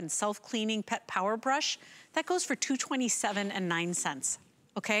clip and self-cleaning pet power brush, that goes for $227.09,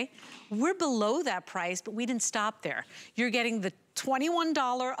 okay? We're below that price, but we didn't stop there. You're getting the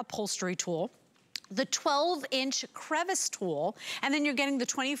 $21 upholstery tool, the 12-inch crevice tool, and then you're getting the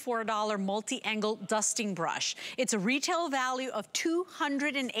 $24 multi-angle dusting brush. It's a retail value of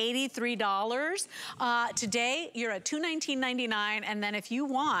 $283. Today, you're at $219.99, and then if you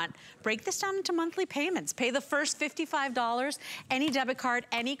want, break this down into monthly payments. Pay the first $55, any debit card,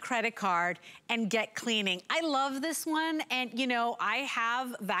 any credit card, and get cleaning. I love this one, and you know, I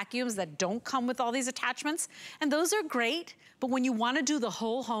have vacuums that don't come with all these attachments, and those are great, but when you wanna do the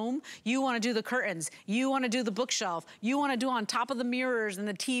whole home, you wanna do the curtains, you wanna do the bookshelf, you wanna do on top of the mirrors and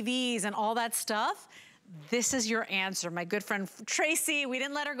the TVs and all that stuff, this is your answer. My good friend Tracy, we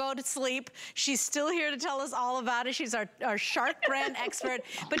didn't let her go to sleep. She's still here to tell us all about it. She's our Shark brand expert.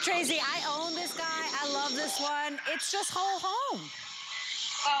 But Tracy, I own this guy. I love this one. It's just whole home.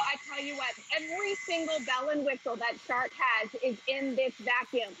 Oh, I tell you what, every single bell and whistle that Shark has is in this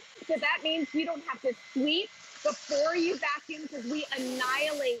vacuum. So that means you don't have to sweep before you vacuum because we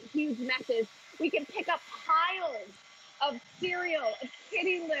annihilate huge messes. We can pick up piles of cereal, of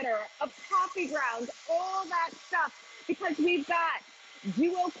kitty litter, of coffee grounds, all that stuff, because we've got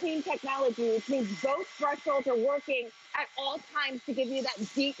duo clean technology, which means both brush rolls are working at all times to give you that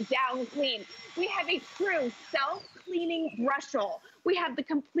deep down clean. We have a true self-cleaning brush roll. We have the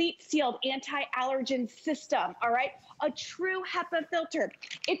complete sealed anti-allergen system, all right? A true HEPA filter.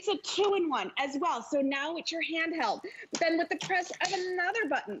 It's a 2-in-1 as well. So now it's your handheld. Then with the press of another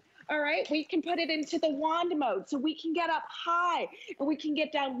button, all right, we can put it into the wand mode. So we can get up high and we can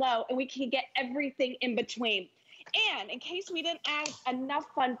get down low and we can get everything in between. And in case we didn't add enough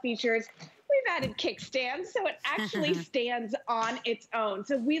fun features, we've added kickstands, so it actually stands on its own.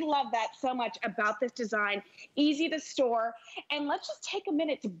 So we love that so much about this design. Easy to store. And let's just take a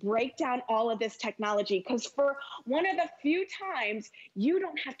minute to break down all of this technology, because for one of the few times, you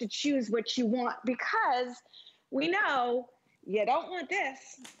don't have to choose what you want, because we know you don't want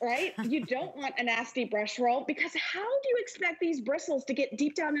this, right? You don't want a nasty brush roll, because how do you expect these bristles to get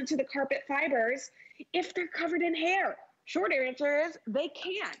deep down into the carpet fibers if they're covered in hair? Short answer is they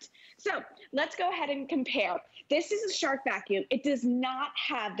can't. So let's go ahead and compare. This is a Shark vacuum. It does not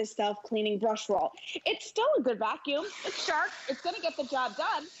have the self-cleaning brush roll. It's still a good vacuum. It's Shark. It's going to get the job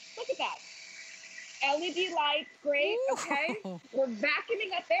done. Look at that. LED lights, great, okay? We're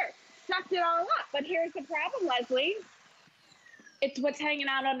vacuuming up there. Sucked it all up. But here's the problem, Leslie. It's what's hanging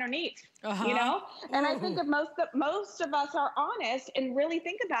out underneath, you know? And I think if most of us are honest and really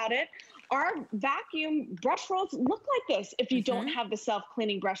think about it, our vacuum brush rolls look like this if you don't have the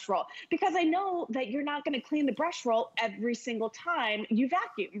self-cleaning brush roll. Because I know that you're not gonna clean the brush roll every single time you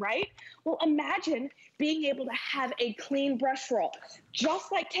vacuum, right? Well, imagine being able to have a clean brush roll,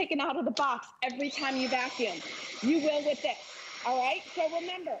 just like taken out of the box every time you vacuum. You will with this, all right? So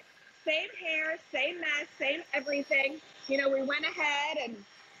remember, same hair, same mess, same everything. You know, we went ahead and,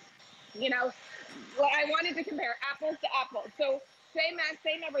 you know, well, I wanted to compare apples to apples. So same as,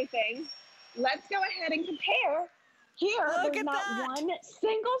 same everything. Let's go ahead and compare. Here, there's not one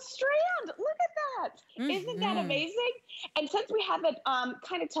single strand. Look at that. Isn't that amazing? And since we have it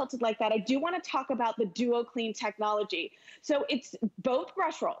kind of tilted like that, I do want to talk about the Duo Clean technology. So it's both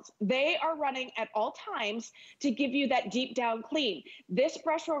brush rolls. They are running at all times to give you that deep down clean. This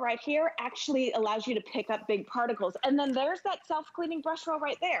brush roll right here actually allows you to pick up big particles. And then there's that self-cleaning brush roll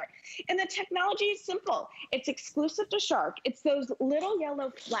right there. And the technology is simple. It's exclusive to Shark. It's those little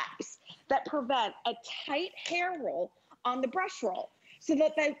yellow flaps that prevent a tight hair roll on the brush roll, so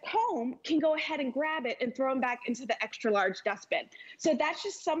that the comb can go ahead and grab it and throw them back into the extra large dustbin. So that's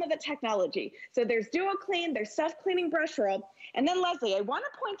just some of the technology. So there's Duo Clean, there's self-cleaning brush roll. And then Leslie, I want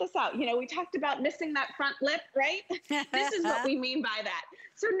to point this out. You know, we talked about missing that front lip, right? This is what we mean by that.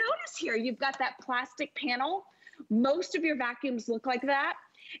 So notice here, you've got that plastic panel. Most of your vacuums look like that.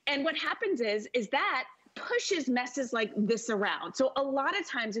 And what happens is that pushes messes like this around. So a lot of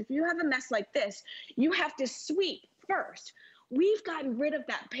times, if you have a mess like this, you have to sweep first. We've gotten rid of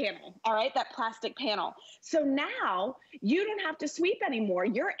that panel, all right, that plastic panel. So now you don't have to sweep anymore.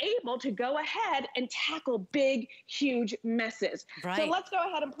 You're able to go ahead and tackle big, huge messes. Right. So let's go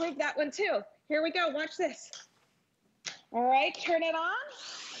ahead and prove that one too. Here we go, watch this. All right, turn it on.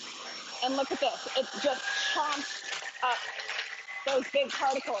 And look at this, it just chomps up those big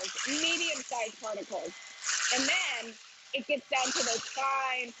particles, medium-sized particles. And then it gets down to those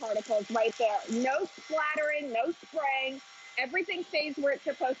fine particles right there. No splattering, no spraying. Everything stays where it's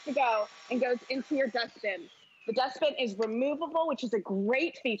supposed to go and goes into your dustbin. The dustbin is removable, which is a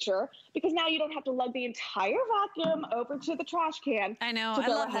great feature because now you don't have to lug the entire vacuum over to the trash can. I know, I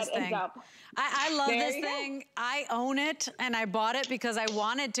love this thing. I love this thing. I own it, and I bought it because I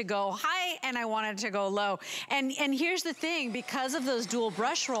wanted to go high and I wanted to go low. And here's the thing, because of those dual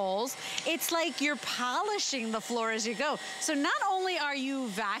brush rolls, it's like you're polishing the floor as you go. So not only are you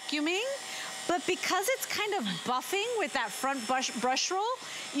vacuuming, but because it's kind of buffing with that front brush roll,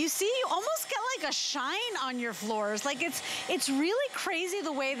 you see, you almost get like a shine on your floors. Like it's really crazy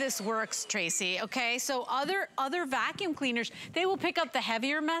the way this works, Tracy, okay? So other vacuum cleaners, they will pick up the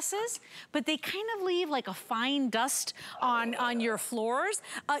heavier messes, but they kind of leave like a fine dust on your floors.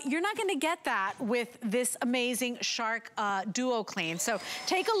 You're not gonna get that with this amazing Shark Duo Clean. So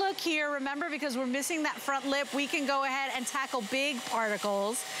take a look here. Remember, because we're missing that front lip, we can go ahead and tackle big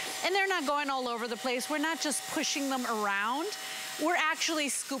particles, and they're not going all over the place. We're not just pushing them around. We're actually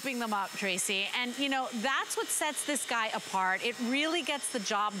scooping them up, Tracy. And you know, that's what sets this guy apart. It really gets the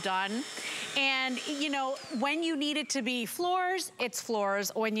job done. And you know, when you need it to be floors, it's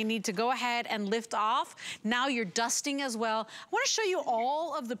floors. When you need to go ahead and lift off, now you're dusting as well. I wanna show you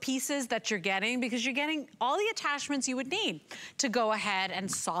all of the pieces that you're getting, because you're getting all the attachments you would need to go ahead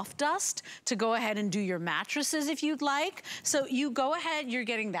and soft dust, to go ahead and do your mattresses if you'd like. So you go ahead, you're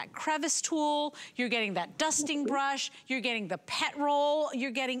getting that crevice tool, you're getting that dusting brush, you're getting the pet roll,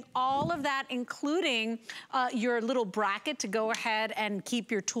 you're getting all of that, including your little bracket to go ahead and keep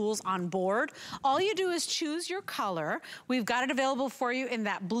your tools on board. All you do is choose your color. We've got it available for you in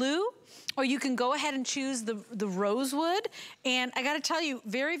that blue, or you can go ahead and choose the rosewood. And I gotta tell you,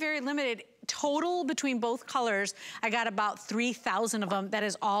 very, very limited. Total between both colors, I got about 3,000 of them. That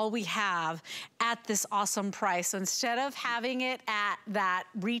is all we have at this awesome price. So instead of having it at that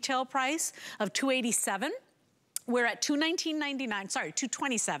retail price of $287, we're at $219.99, sorry,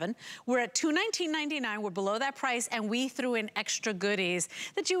 $227. We're at $219.99, we're below that price, and we threw in extra goodies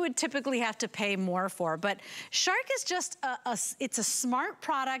that you would typically have to pay more for. But Shark is just it's a smart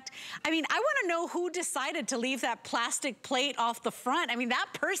product. I mean, I wanna know who decided to leave that plastic plate off the front. I mean, that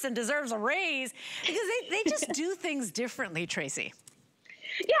person deserves a raise, because they just do things differently, Tracy.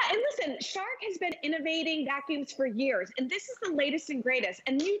 Yeah, and listen, Shark has been innovating vacuums for years, and this is the latest and greatest,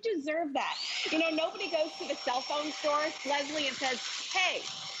 and you deserve that. You know, nobody goes to the cell phone store, Leslie, and says, hey,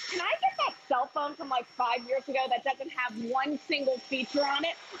 can I get that cell phone from like 5 years ago that doesn't have one single feature on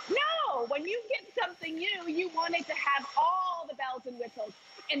it? No, when you get something new, you want it to have all the bells and whistles,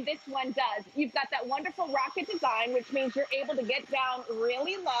 and this one does. You've got that wonderful rocket design, which means you're able to get down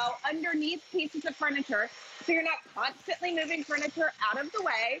really low underneath pieces of furniture, so you're not constantly moving furniture out of the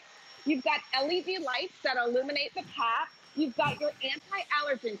way. You've got LED lights that illuminate the path. You've got your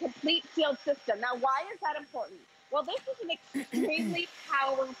anti-allergen complete sealed system. Now, why is that important? Well, this is an extremely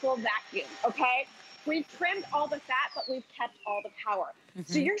powerful vacuum, okay? We've trimmed all the fat, but we've kept all the power.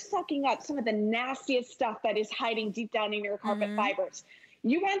 So you're sucking up some of the nastiest stuff that is hiding deep down in your carpet fibers.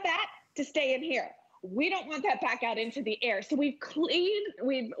 You want that to stay in here. we don't want that back out into the air. So we've cleaned,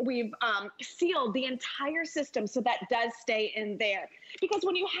 we've sealed the entire system so that does stay in there. Because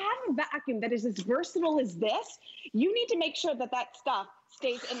when you have a vacuum that is as versatile as this, you need to make sure that that stuff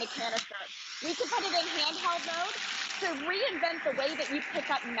stays in the canister. We can put it in handheld mode to reinvent the way that you pick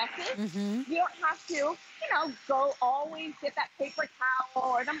up messes. You don't have to, go always get that paper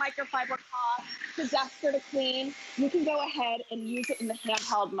towel or the microfiber cloth to dust or to clean. You can go ahead and use it in the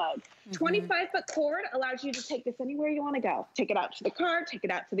handheld mode. 25-foot cord allows you to take this anywhere you want to go. Take it out to the car, take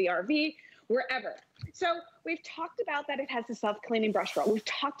it out to the RV, wherever. So we've talked about that it has a self-cleaning brush roll. We've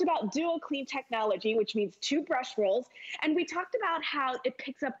talked about dual clean technology, which means 2 brush rolls. And we talked about how it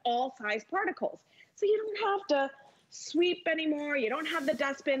picks up all size particles. So you don't have to sweep anymore. You don't have the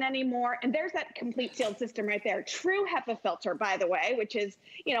dustbin anymore. And there's that complete sealed system right there. True HEPA filter, by the way, which is,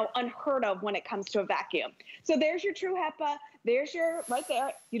 unheard of when it comes to a vacuum. So there's your true HEPA. There's your, right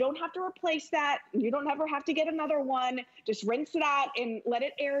there. You don't have to replace that. You don't ever have to get another one. Just rinse it out and let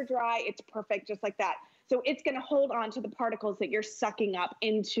it air dry. It's perfect just like that. So it's going to hold on to the particles that you're sucking up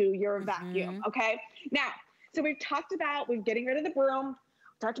into your vacuum. Okay. Now, so we've talked about, we're getting rid of the broom.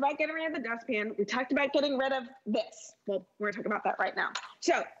 Talked about getting rid of the dustpan. We talked about getting rid of this. Well, we're going to talk about that right now.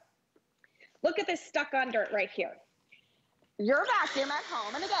 So look at this stuck on dirt right here. Your vacuum at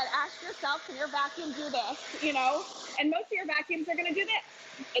home, and again, ask yourself, can your vacuum do this? And most of your vacuums are going to do this.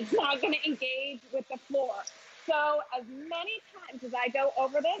 It's not going to engage with the floor. So as many times as I go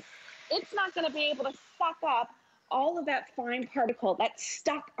over this, it's not going to be able to suck up all of that fine particle that's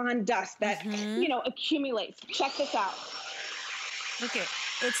stuck on dust that, accumulates. Check this out. Look at,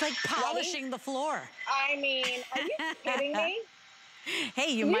 it's like polishing the floor. I mean, are you kidding me?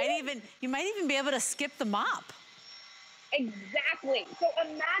 Hey, you might even be able to skip the mop. Exactly. So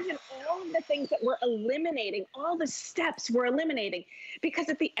imagine all of the things that we're eliminating, all the steps we're eliminating, because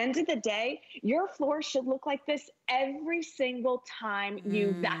at the end of the day, your floor should look like this every single time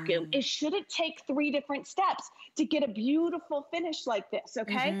you vacuum. It shouldn't take 3 different steps to get a beautiful finish like this,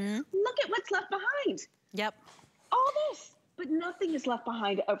 okay? Look at what's left behind. Yep. All this. But nothing is left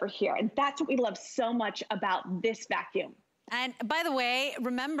behind over here. And that's what we love so much about this vacuum. And by the way,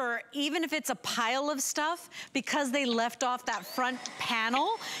 remember, even if it's a pile of stuff, because they left off that front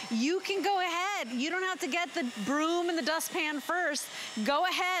panel, you can go ahead. You don't have to get the broom and the dustpan first. Go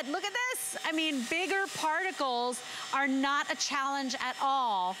ahead. Look at this. I mean, bigger particles are not a challenge at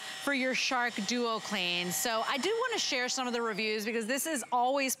all for your Shark Duo Clean. So I do want to share some of the reviews because this is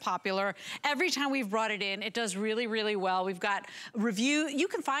always popular. Every time we've brought it in, it does really, really well. We've got review. You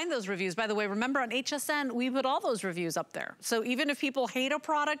can find those reviews, by the way. Remember, on HSN, we put all those reviews up there. So even if people hate a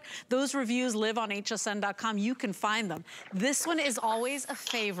product, those reviews live on hsn.com. You can find them. This one is always a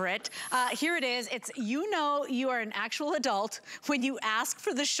favorite. Here it is. It's, you are an actual adult when you ask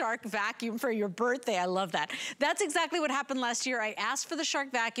for the Shark vacuum for your birthday. I love that. That's exactly what happened last year. I asked for the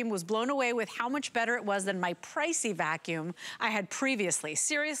Shark vacuum, was blown away with how much better it was than my pricey vacuum I had previously.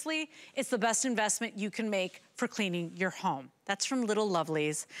 Seriously, it's the best investment you can make for cleaning your home. That's from Little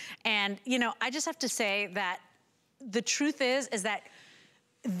Lovelies. And, I just have to say that the truth is that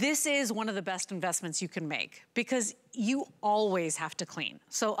this is one of the best investments you can make because you always have to clean.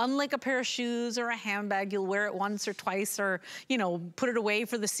 So unlike a pair of shoes or a handbag, you'll wear it once or twice or, put it away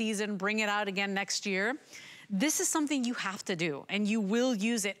for the season, bring it out again next year. This is something you have to do and you will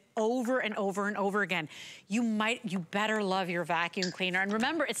use it over and over and over again. You better love your vacuum cleaner. And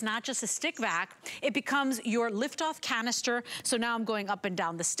remember, it's not just a stick vac, it becomes your lift-off canister. So now I'm going up and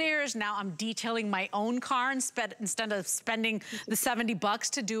down the stairs. Now I'm detailing my own car instead of spending the $70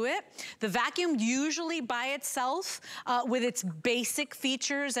 to do it. The vacuum usually by itself, with its basic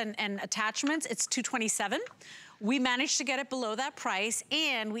features and attachments, it's $227. We managed to get it below that price,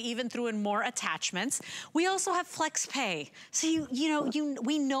 and we even threw in more attachments. We also have flex pay. So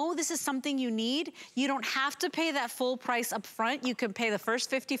we know this is something you need. You don't have to pay that full price up front. You can pay the first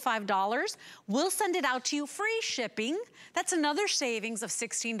 $55. We'll send it out to you free shipping. That's another savings of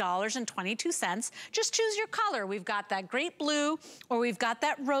 $16.22. Just choose your color. We've got that great blue, or we've got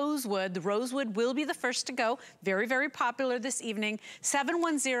that rosewood. The rosewood will be the first to go. Very, very popular this evening.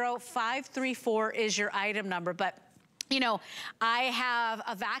 710-534 is your item number. But I have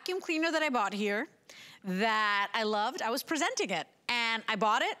a vacuum cleaner that I bought here that I loved. I was presenting it and I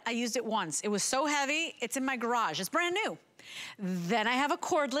bought it. I used it once. It was so heavy. It's in my garage. It's brand new. Then I have a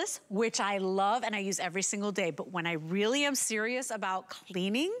cordless, which I love and I use every single day. But when I really am serious about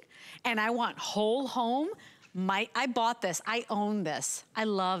cleaning and I want whole home, I bought this, I own this. I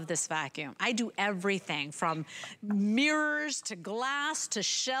love this vacuum. I do everything from mirrors to glass to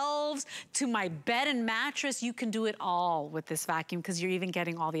shelves to my bed and mattress. You can do it all with this vacuum because you're even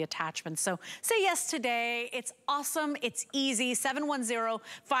getting all the attachments. So say yes today. It's awesome, it's easy.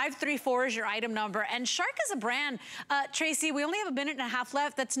 710-534 is your item number. And Shark is a brand, Tracy, we only have a minute and a half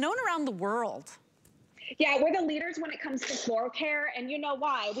left, that's known around the world. Yeah, we're the leaders when it comes to floor care, and you know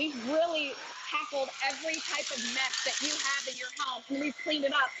why. We've really tackled every type of mess that you have in your home, and we've cleaned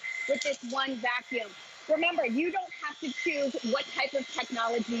it up with this one vacuum. Remember, you don't have to choose what type of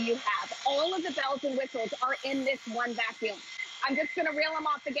technology you have. All of the bells and whistles are in this one vacuum. I'm just going to reel them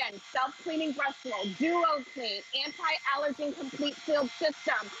off again. Self-cleaning brush roll, duo clean, anti-allergen complete sealed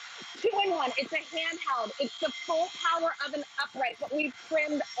system, 2-in-1. It's a handheld. It's the full power of an upright, but we've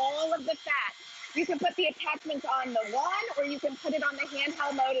trimmed all of the fat. You can put the attachments on the one, or you can put it on the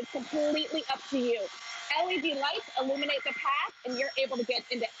handheld mode. It's completely up to you. LED lights illuminate the path, and you're able to get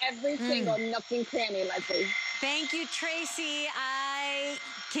into every single nook and cranny, Leslie. Thank you, Tracy. I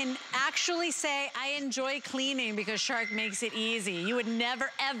can actually say I enjoy cleaning because Shark makes it easy. You would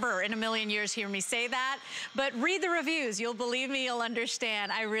never, ever in a million years hear me say that, but read the reviews. You'll believe me, you'll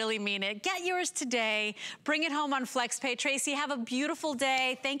understand. I really mean it. Get yours today. Bring it home on FlexPay. Tracy, have a beautiful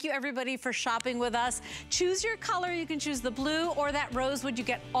day. Thank you, everybody, for shopping with us. Choose your color. You can choose the blue or that rosewood. You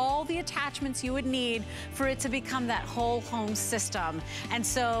get all the attachments you would need for it to become that whole home system. And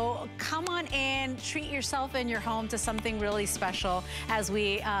so come on in, treat yourself and your home to something really special as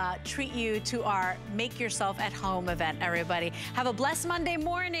we treat you to our Make Yourself at Home event, everybody. Have a blessed Monday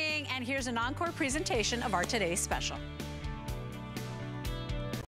morning, and here's an encore presentation of our today's special.